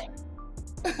femininity,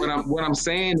 what I'm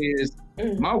saying is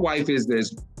my wife is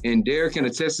this, and Derek can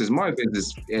attest this, my wife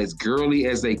is as girly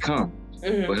as they come.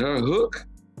 But her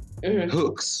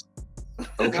hooks.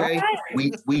 Okay?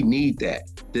 We need that.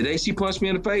 The day she punched me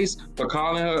in the face for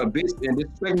calling her a bitch and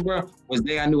disrespecting her was the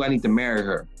day I knew I need to marry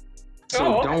her.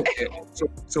 So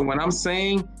so what I'm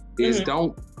saying is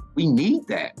we need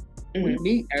that. We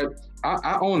need,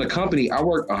 I own a company. I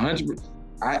work 100%.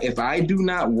 If I do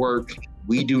not work,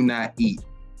 we do not eat.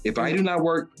 If I do not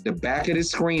work, the back of the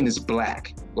screen is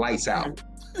black, lights out.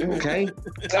 Okay?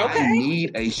 I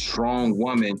need a strong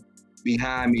woman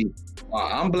behind me.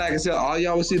 I'm black as hell. All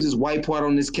y'all will see is this white part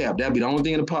on this cap. That'd be the only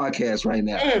thing in the podcast right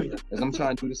now. As I'm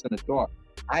trying to do this in the dark.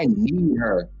 I need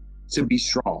her to be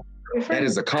strong. That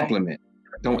is a compliment.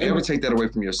 Don't ever take that away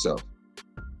from yourself.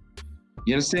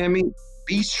 You understand me?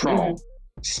 Be strong.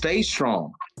 Stay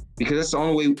strong. because that's the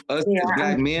only way us as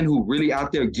black men who really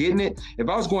out there getting it. If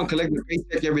I was going collecting a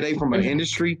paycheck every day from an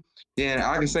industry, then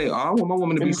I can say, I want my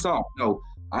woman to be soft. No,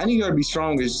 I need her to be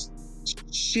strong as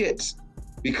shit,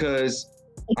 because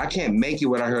I can't make it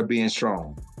without her being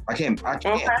strong. I can't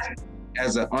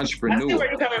as an entrepreneur. I see where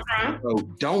you're coming from. So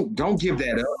don't give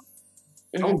that up.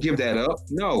 Don't give that up.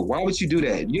 No, why would you do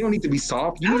that? You don't need to be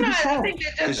soft. You need to be soft.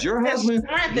 Because your husband.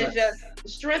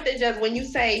 Strength is just when you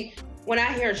say, when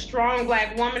I hear strong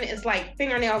black woman, it's like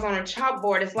fingernails on a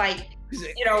chalkboard. It's like,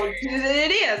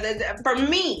 it is for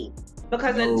me.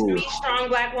 Because to me, strong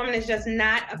black woman is just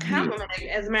not a compliment.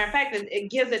 As a matter of fact, it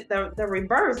gives it the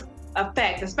reverse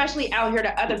effect, especially out here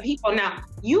to other people. Now,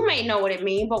 you may know what it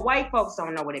means, but white folks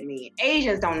don't know what it means.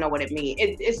 Asians don't know what it means.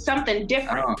 It's something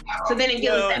different. So then it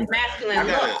gives us that masculine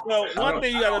look. Well, one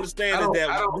thing you got to understand is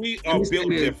that we are built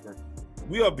different.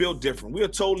 We are built different. We are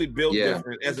totally built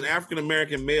different. As an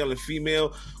African-American male and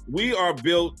female, we are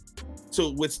built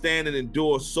to withstand and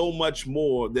endure so much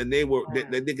more than they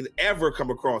could ever come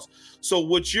across. So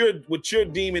what you're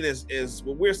deeming is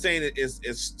what we're saying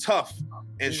is tough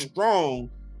and strong.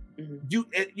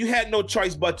 You had no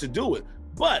choice but to do it.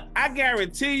 But I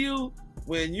guarantee you,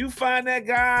 when you find that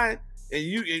guy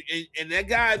and that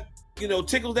guy,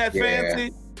 tickles that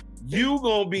fancy, you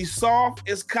gonna be soft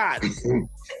as cotton.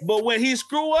 But when he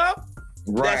screw up,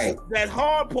 that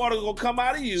hard part is gonna come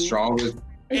out of you. Strongest.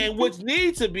 And which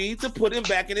needs to be to put him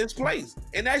back in his place.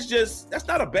 And that's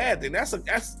not a bad thing. That's a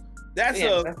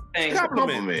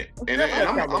compliment. And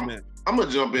I'm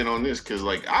gonna jump in on this because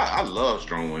I love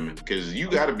strong women, because you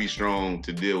got to be strong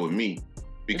to deal with me.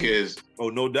 Because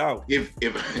no doubt.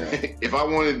 If I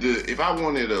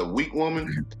wanted a weak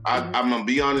woman, I'm gonna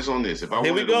be honest on this. If I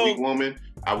wanted a weak woman,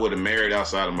 I would have married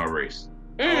outside of my race.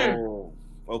 Oh,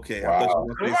 okay. Wow.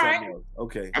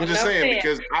 Okay. I'm just saying,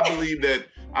 because I believe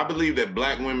that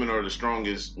black women are the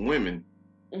strongest women,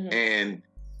 and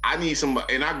I need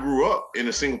somebody. And I grew up in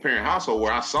a single parent household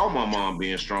where I saw my mom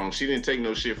being strong. She didn't take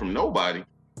no shit from nobody,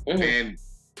 and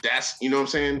that's, what I'm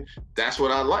saying. That's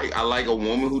what I like. I like a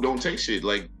woman who don't take shit.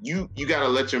 Like you gotta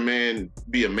let your man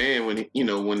be a man when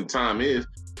when the time is.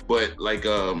 But like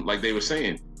they were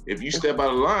saying, if you step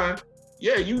out of line,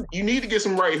 you need to get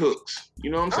some right hooks. You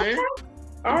know what I'm saying?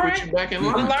 All right. Put you back in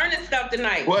line. I'm learning stuff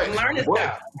tonight.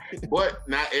 But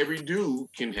not every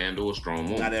dude can handle a strong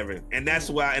woman. Not every, and that's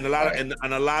why, and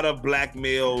a lot of black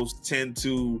males tend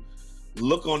to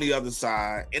look on the other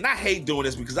side. And I hate doing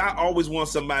this because I always want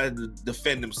somebody to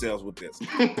defend themselves with this.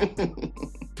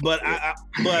 But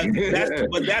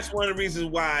that's one of the reasons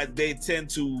why they tend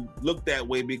to look that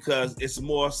way, because it's a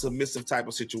more submissive type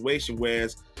of situation.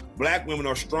 Whereas black women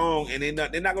are strong and they're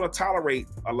not going to tolerate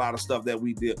a lot of stuff that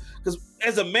we do. Because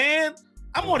as a man,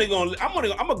 I'm gonna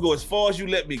go as far as you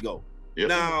let me go. Yep.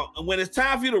 Now, when it's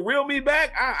time for you to reel me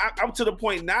back, I'm to the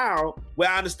point now where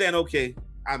I understand. Okay,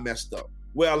 I messed up.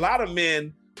 Where a lot of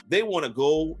men, they want to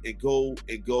go and go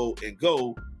and go and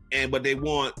go, but they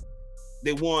want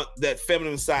that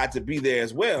feminine side to be there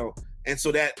as well, and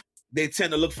so that they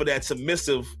tend to look for the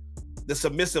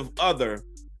submissive other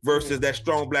versus that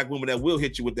strong black woman that will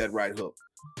hit you with that right hook.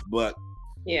 But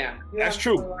that's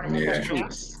true. That's true.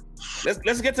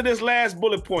 Let's get to this last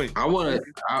bullet point. I want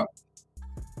to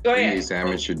go ahead.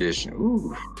 Re-examine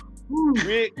traditional. Ooh.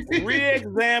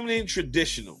 Re-examining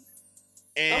traditional.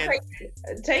 And okay,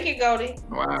 take it, Goldie.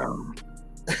 Wow.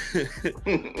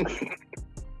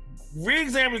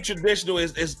 Re-examining traditional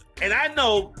is, and I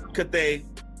know, Kathay,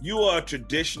 you are a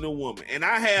traditional woman, and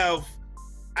I have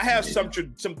some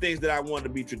things that I want to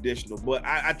be traditional, but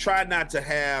I try not to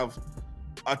have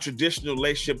a traditional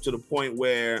relationship to the point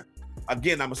where,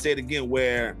 again, I'm gonna say it again,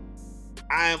 where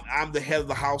I'm the head of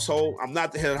the household. I'm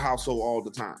not the head of the household all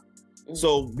the time.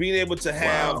 So being able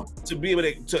to to be able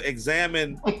to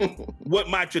examine what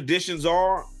my traditions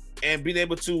are and being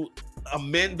able to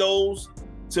amend those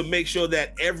to make sure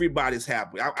that everybody's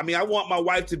happy. I mean, I want my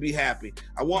wife to be happy.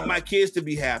 I want my kids to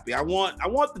be happy. I want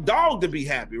the dog to be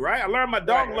happy, right? I learned my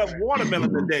dog loves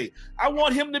watermelon today. I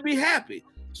want him to be happy.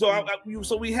 So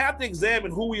so we have to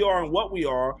examine who we are and what we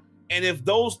are. And if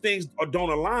those things don't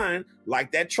align,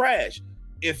 like that trash,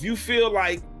 if you feel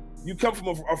like you come from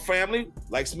a family,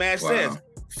 like Smash says,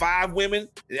 5 women,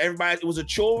 everybody, it was a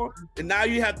chore, and now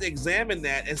you have to examine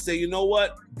that and say, you know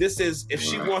what, this is, if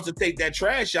she wants to take that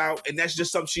trash out, and that's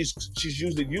just something she's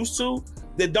usually used to,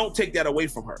 then don't take that away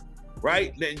from her,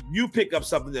 right? Then you pick up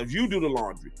something else, you do the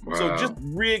laundry. So just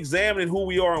re-examining who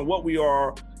we are and what we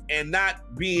are, and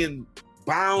not being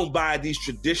bound by these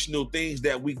traditional things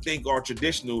that we think are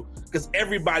traditional, because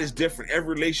everybody's different,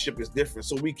 every relationship is different,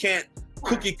 so we can't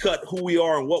cookie cut who we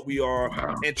are and what we are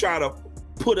and try to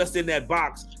put us in that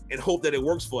box and hope that it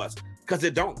works for us, because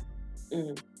it don't.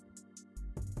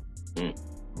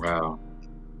 Wow.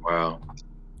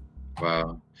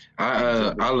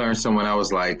 I learned something when I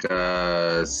was like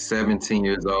 17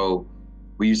 years old.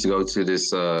 We used to go to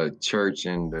this church,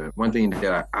 and one thing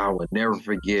that I would never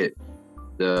forget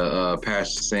the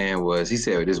pastor saying was, he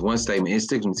said this one statement, it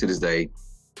sticks with me to this day,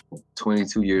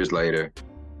 22 years later: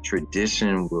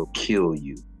 tradition will kill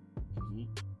you.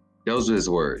 Those are his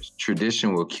words.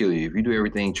 Tradition will kill you. If you do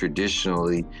everything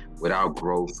traditionally, without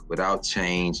growth, without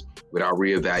change, without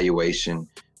reevaluation,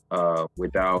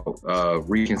 without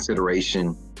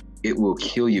reconsideration, it will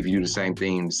kill you if you do the same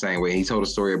thing the same way. He told a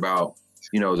story about,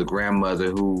 the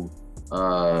grandmother who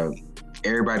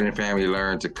everybody in the family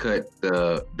learned to cut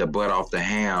the butt off the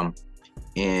ham.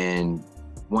 And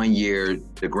one year,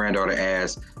 the granddaughter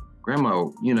asked, "Grandma,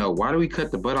 why do we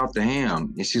cut the butt off the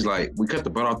ham?" And she's like, "We cut the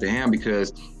butt off the ham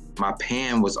because my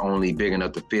pan was only big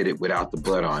enough to fit it without the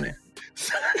butt on it."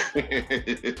 So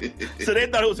they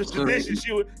thought it was a tradition.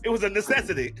 It was a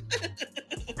necessity.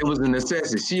 It was a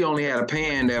necessity. She only had a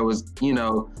pan that was,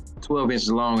 12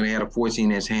 inches long, and they had a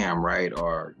 14-inch ham, right?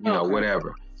 Or,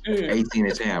 whatever,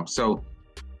 18-inch ham. So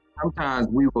sometimes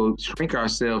we will shrink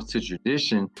ourselves to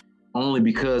tradition only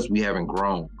because we haven't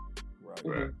grown.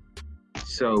 Right.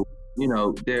 So, we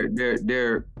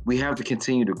have to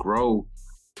continue to grow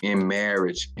in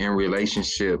marriage and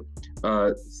relationship.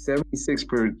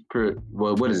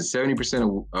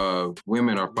 70% of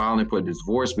women are filing for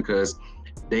divorce because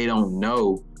they don't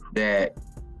know that,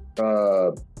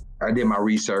 I did my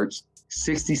research,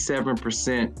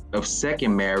 67% of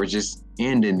second marriages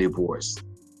end in divorce,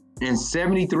 and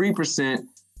 73%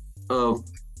 of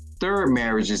third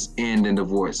marriages end in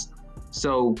divorce.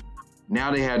 So now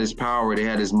they have this power, they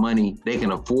have this money, they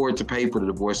can afford to pay for the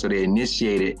divorce, so they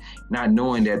initiate it, not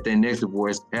knowing that their next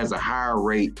divorce has a higher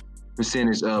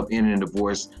percentage of ending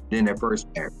divorce than their first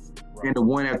marriage. Right. And the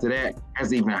one after that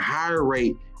has even higher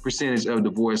percentage of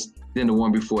divorce than the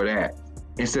one before that.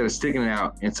 Instead of sticking it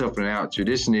out and toughing it out,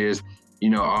 tradition is,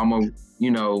 all my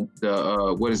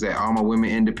women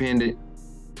independent.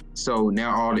 So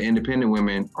now all the independent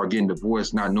women are getting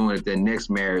divorced, not knowing that their next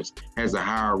marriage has a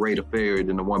higher rate of failure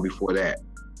than the one before that.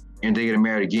 And they get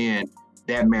married again,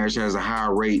 that marriage has a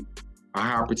higher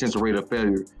potential rate of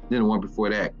failure than the one before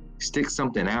that. Stick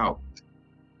something out.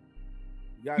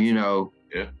 Yeah.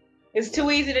 It's too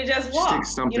easy to just walk. Stick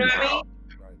something what I mean? out.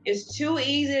 It's too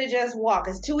easy to just walk.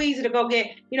 It's too easy to go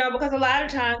get, because a lot of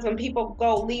times when people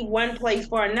leave one place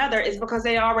for another, it's because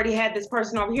they already had this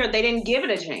person over here. They didn't give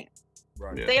it a chance.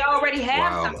 Right. Yeah. They already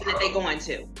have something that they're going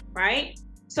to, right?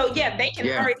 So they can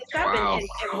hurry this up and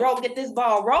get this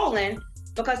ball rolling,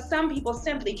 because some people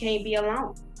simply can't be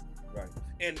alone. Right.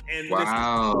 And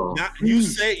wow.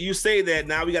 Listen, you say that,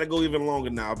 now we got to go even longer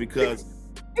now, because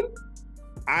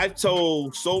I've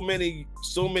told so many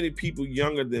people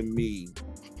younger than me,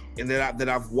 and that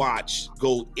I've watched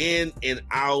go in and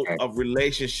out of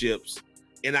relationships,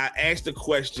 and I asked the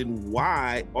question,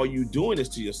 why are you doing this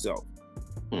to yourself?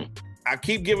 I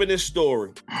keep giving this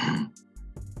story,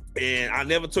 and I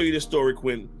never told you this story,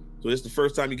 Quentin. So this is the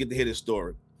first time you get to hear this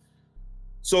story.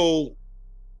 So,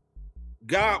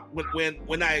 God,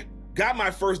 when I got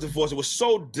my first divorce, it was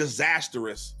so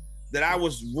disastrous that I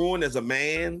was ruined as a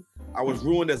man. I was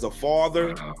ruined as a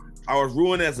father. I was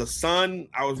ruined as a son.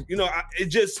 I was,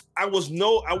 I was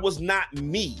not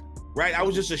me, right? I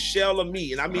was just a shell of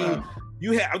me. And I mean,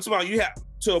 you have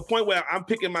to a point where I'm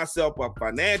picking myself up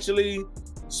financially,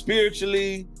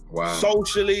 spiritually,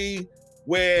 socially,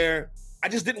 where I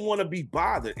just didn't want to be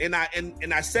bothered. And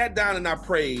I sat down and I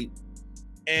prayed.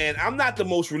 And I'm not the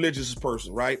most religious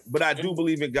person, right? But I do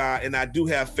believe in God, and I do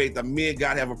have faith that me and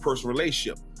God have a personal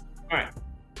relationship. All right.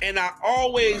 And I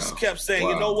always kept saying,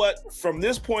 you know what? From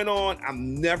this point on,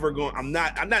 I'm not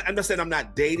saying I'm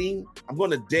not dating. I'm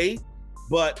going to date,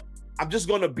 but I'm just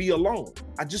going to be alone.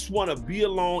 I just want to be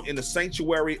alone in the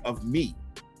sanctuary of me.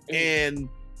 And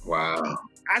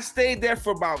I stayed there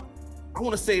for about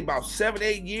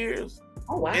 7-8 years.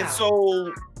 Oh, wow. And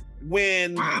so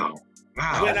when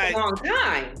that's a long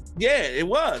time. Yeah, it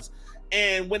was.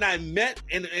 And when I met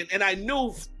and I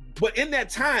knew, but in that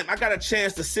time, I got a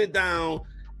chance to sit down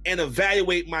and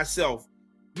evaluate myself.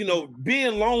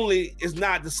 Being lonely is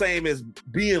not the same as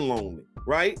being lonely,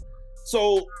 right?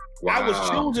 So I was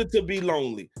choosing to be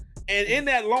lonely. And in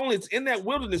that loneliness, in that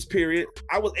wilderness period,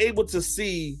 I was able to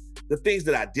see the things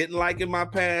that I didn't like in my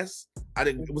past.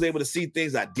 I was able to see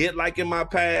things I did like in my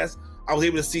past. I was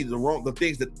able to see the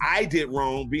things that I did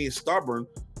wrong, being stubborn.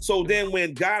 So then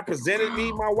when God presented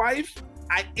me my wife,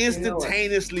 I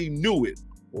instantaneously knew it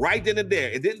right then and there.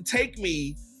 It didn't take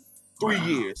me 3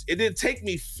 years. It didn't take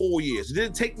me 4 years. It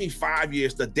didn't take me 5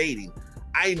 years to dating.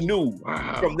 I knew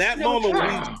from that moment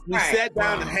when we sat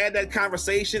down and had that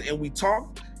conversation and we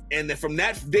talked, and then from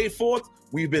that day forth,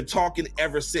 we've been talking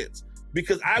ever since.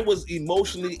 Because I was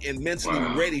emotionally and mentally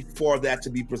ready for that to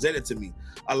be presented to me.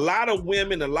 A lot of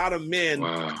women, a lot of men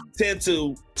tend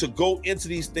to go into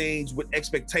these things with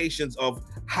expectations of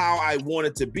how I want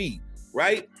it to be,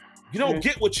 right? You don't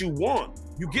get what you want,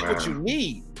 you get what you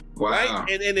need, right?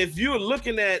 And if you're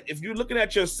looking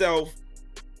at yourself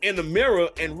in the mirror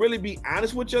and really be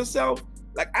honest with yourself,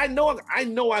 like I know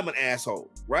I'm an asshole,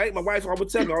 right? My wife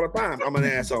always tell me all the time I'm an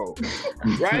asshole,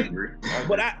 right?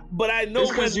 But I know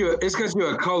it's because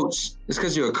you're a coach. It's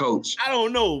because you're a coach. I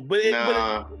don't know, but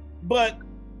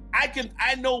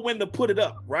I know when to put it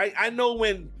up, right? I know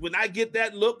when I get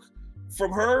that look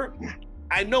from her,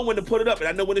 I know when to put it up and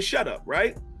I know when to shut up,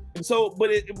 right? So,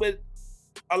 but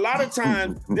a lot of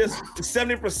times this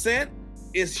 70%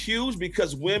 is huge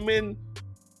because women,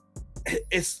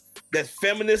 it's that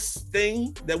feminist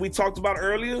thing that we talked about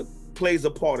earlier plays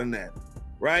a part in that,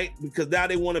 right? Because now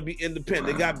they want to be independent.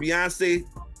 They got Beyonce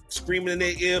screaming in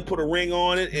their ear, put a ring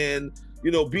on it, and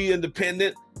be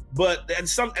independent. But at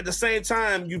the same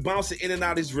time, you bouncing in and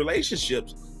out of these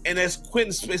relationships. And as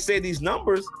Quentin said,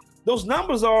 those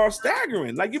numbers are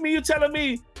staggering. Like, you telling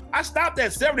me I stopped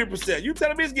at 70%. You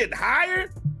telling me it's getting higher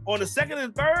on the second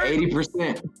and third?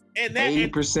 80%. And that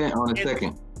 80% on the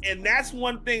second. And that's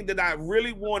one thing that I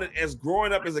really wanted as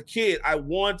growing up as a kid. I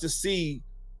wanted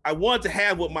to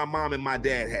have what my mom and my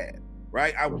dad had,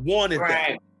 right? I wanted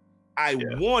that. I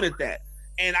wanted that.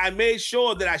 And I made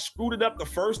sure that I screwed it up the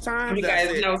first time. You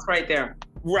guys know it's right there.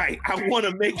 Right. I want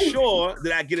to make sure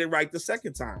that I get it right the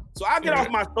second time. So I'll get off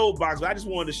my soapbox, but I just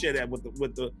wanted to share that with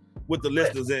the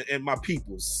listeners and my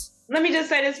peoples. Let me just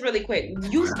say this really quick.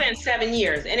 You spent 7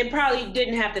 years, and it probably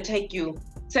didn't have to take you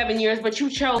 7 years, but you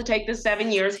chose to take the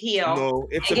 7 years, heal. No,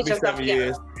 it took me 7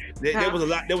 years. There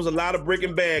was a lot of brick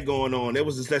and bag going on. There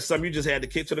was just that something you just had to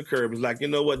kick to the curb. It's like, you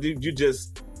know what, dude, you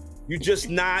just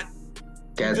don't.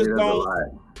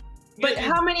 But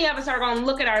how many of us are going to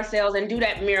look at ourselves and do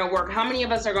that mirror work? How many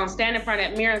of us are going to stand in front of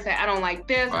that mirror and say, I don't like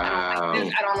this, I don't like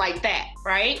this, I don't like that,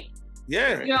 right?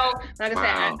 Yeah. Like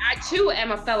I said, I too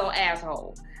am a fellow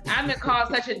asshole. I've been called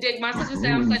such a dick. My sister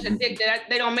said I'm such a dick that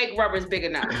they don't make rubbers big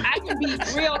enough. I can be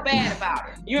real bad about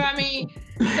it. You know what I mean?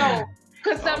 So,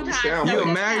 because sometimes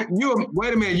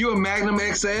you a Magnum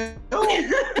XL?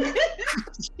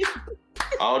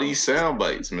 All these sound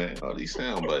bites, man.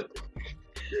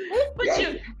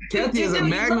 Kathy is a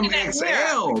Magnum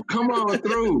XL. Come on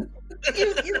through.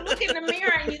 You look in the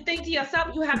mirror and you think to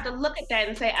yourself, you have to look at that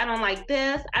and say, I don't like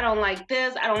this, I don't like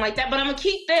this, I don't like that, but I'm gonna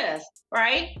keep this,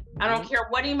 right? I don't care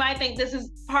what anybody think. This is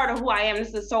part of who I am. This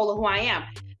is the soul of who I am.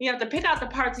 You have to pick out the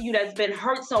parts of you that's been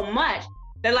hurt so much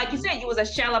that, like you said, you was a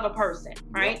shell of a person,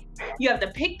 right? Yep. You have to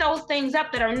pick those things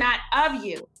up that are not of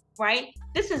you, right?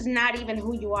 This is not even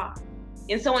who you are.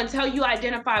 And so until you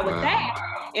identify with that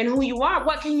and who you are,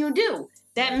 what can you do?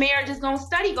 That marriage is gonna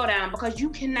go down because you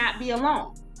cannot be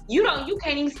alone. You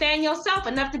can't even stand yourself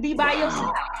enough to be by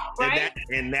yourself, right?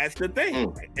 And that's the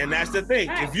thing.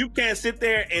 Right. If you can't sit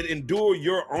there and endure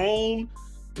your own,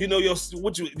 your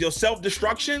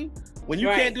self-destruction, when you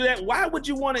can't do that, why would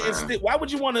you want to why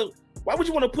would you want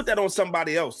to put that on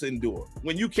somebody else to endure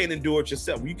when you can't endure it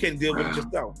yourself? You can't deal with it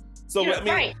yourself. So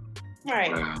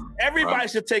Right. Everybody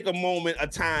should take a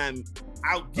time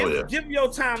out. Give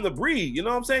your time to breathe. You know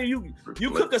what I'm saying? You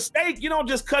cook a steak, you don't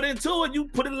just cut into it. You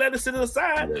put it, let it sit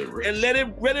aside, and let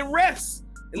it rest.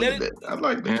 I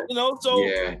like that.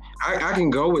 Yeah, I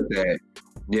can go with that.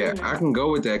 Yeah, I can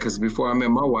go with that because before I met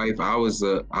my wife, I was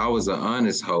an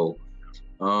honest hoe.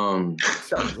 But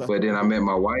then I met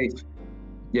my wife.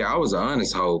 Yeah, I was an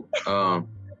honest hoe. By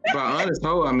honest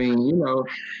hoe, I mean,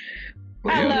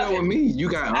 with me, you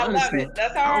got honesty. I love it.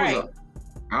 That's all right.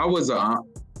 I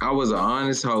was an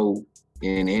honest hoe,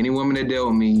 and any woman that dealt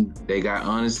with me, they got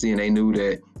honesty, and they knew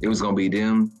that it was gonna be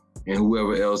them and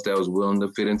whoever else that was willing to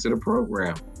fit into the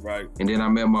program. Right. And then I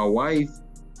met my wife,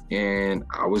 and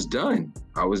I was done.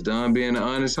 I was done being an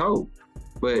honest hoe.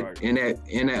 But in that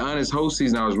honest hoe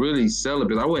season, I was really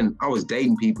celibate. I was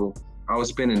dating people. I was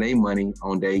spending their money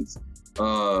on dates.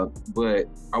 But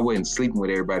I wasn't sleeping with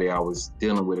everybody I was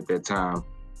dealing with at that time.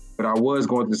 But I was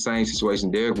going through the same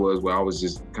situation Derek was, where I was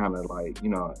just kind of like,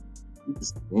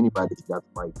 anybody got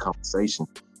the right conversation.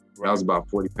 I was about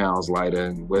 40 pounds lighter,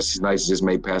 and Wesley Snipes just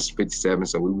made Pastor 57,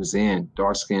 so we was in.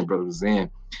 Dark skinned brother was in.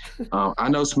 I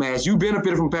know, Smash, you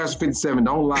benefited from Pastor 57.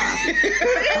 Don't lie.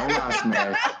 Don't lie,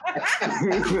 Smash.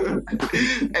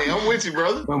 Hey, I'm with you,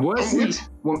 brother.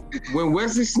 When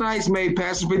Wesley Snipes made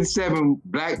Pastor 57,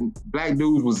 black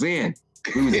dudes was in.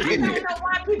 We was getting I don't know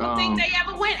why people think they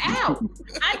ever went out.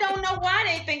 I don't know why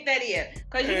they think that is.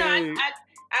 Because, you know,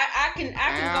 I can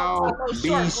go a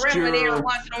little short grimmer there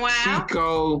once in a while.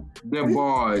 Chico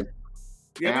DeBoard.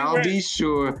 I'll be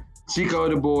sure. Chico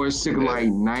DeBoard took like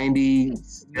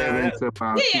 97 to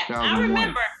about 2001. I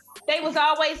remember. They was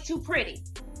always too pretty.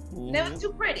 They was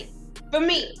too pretty for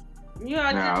me. You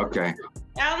know. Okay.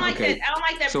 I don't like that. I don't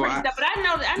like that pretty stuff. But I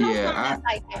know something that's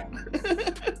like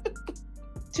that.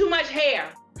 Too much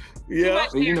hair. Yeah.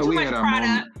 So, you know, we had our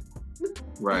moment.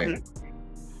 Right.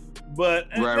 But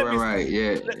right.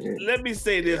 Yeah. Let me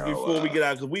say this before we get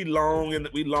out, because we long in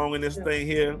this thing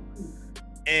here,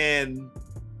 and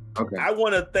I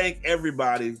want to thank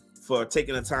everybody for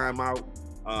taking the time out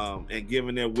and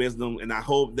giving their wisdom. And I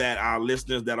hope that our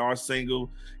listeners that are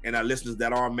single and our listeners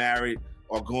that are married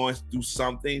are going through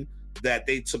something, that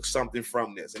they took something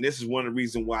from this. And this is one of the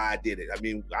reasons why I did it. I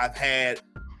mean, I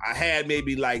had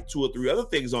maybe like 2 or 3 other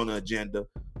things on the agenda,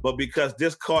 but because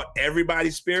this caught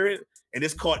everybody's spirit and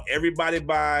this caught everybody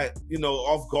by,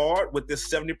 off guard with this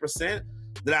 70%,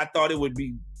 that I thought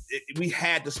we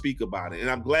had to speak about it. And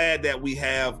I'm glad that we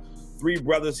have 3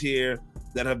 brothers here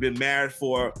that have been married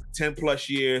for 10 plus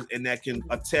years and that can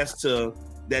attest to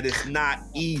that it's not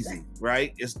easy,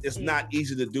 right? It's not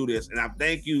easy to do this. And I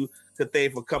thank you, Kathay,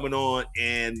 for coming on.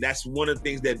 And that's one of the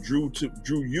things that drew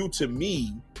you to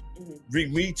me,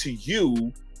 bring me to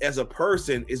you as a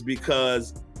person, is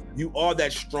because you are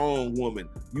that strong woman.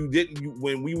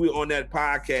 When we were on that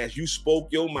podcast, you spoke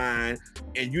your mind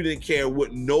and you didn't care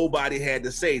what nobody had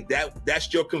to say.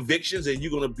 That's your convictions, and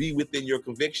you're gonna be within your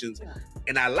convictions. Yeah.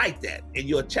 And I like that. And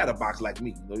you're a chatterbox like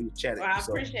me. You're chatting. Well, I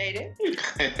appreciate it.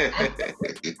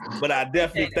 But I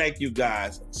definitely thank you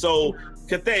guys. So,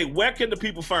 Kathay, where can the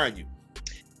people find you?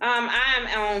 I'm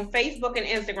on Facebook and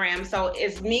Instagram. So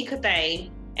it's me, Kathay,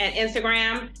 at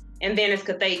Instagram, and then it's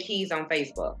Kathay Keys on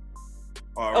Facebook.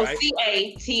 All right.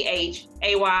 CATHAYKEYES.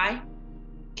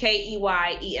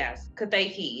 Kathay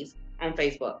Keys on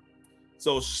Facebook.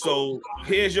 So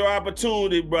here's your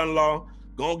opportunity, brother-in-law.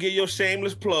 Go and get your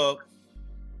shameless plug.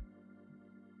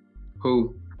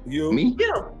 Who? You? Me?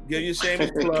 Give your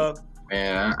shameless plug.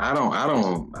 Man, I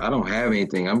don't have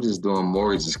anything. I'm just doing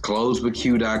mortgages.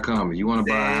 Closewithq.com. If you want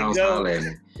to buy a house, holler at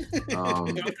me.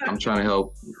 I'm trying to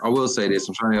help. I will say this.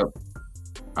 Well,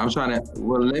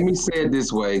 let me say it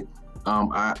this way.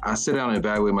 I sit down and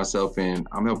evaluate myself, and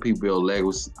I'm helping people build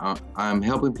legacies. I'm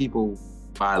helping people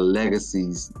buy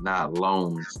legacies, not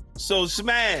loans. So,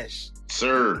 Smash.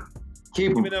 Sir.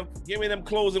 Give me them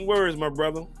closing words, my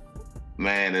brother.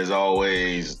 Man, as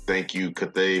always, thank you,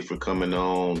 Kathay, for coming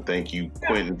on. Thank you,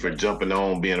 Quentin, for jumping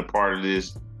on, being a part of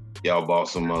this. Y'all brought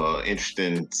some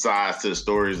interesting sides to the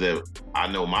stories that I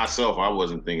know myself I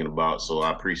wasn't thinking about, so I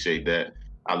appreciate that.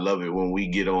 I love it when we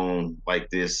get on like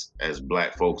this as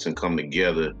Black folks and come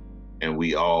together and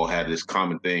we all have this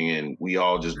common thing and we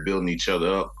all just building each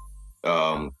other up.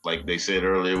 Like they said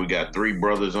earlier, we got 3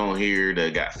 brothers on here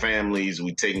that got families.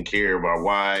 We taking care of our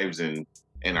wives and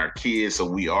our kids, so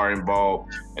we are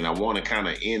involved. And I want to kind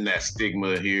of end that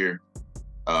stigma here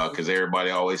because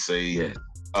everybody always say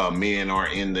men are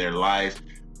in their life.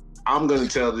 I'm going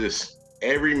to tell this.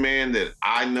 Every man that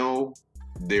I know,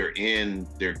 they're in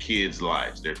their kids'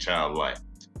 lives, their child life.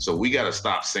 So we got to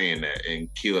stop saying that and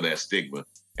kill that stigma.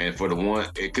 And for the one,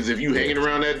 because if you hanging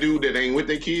around that dude that ain't with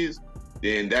their kids,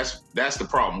 then that's the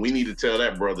problem. We need to tell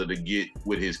that brother to get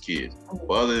with his kids.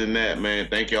 But other than that, man,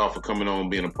 thank y'all for coming on,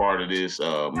 being a part of this.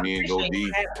 Me and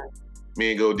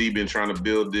Go D been trying to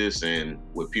build this, and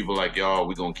with people like y'all,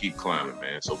 we're gonna keep climbing,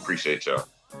 man. So appreciate y'all.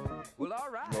 Well,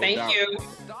 all right. Thank you.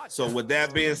 So with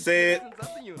that being said,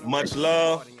 much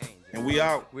love, and we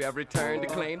out. We have returned to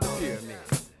claim the pyramid.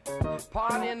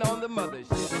 Partying on the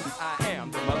mothership. I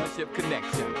am the Mothership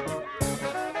Connection.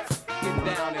 Get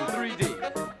down in 3D.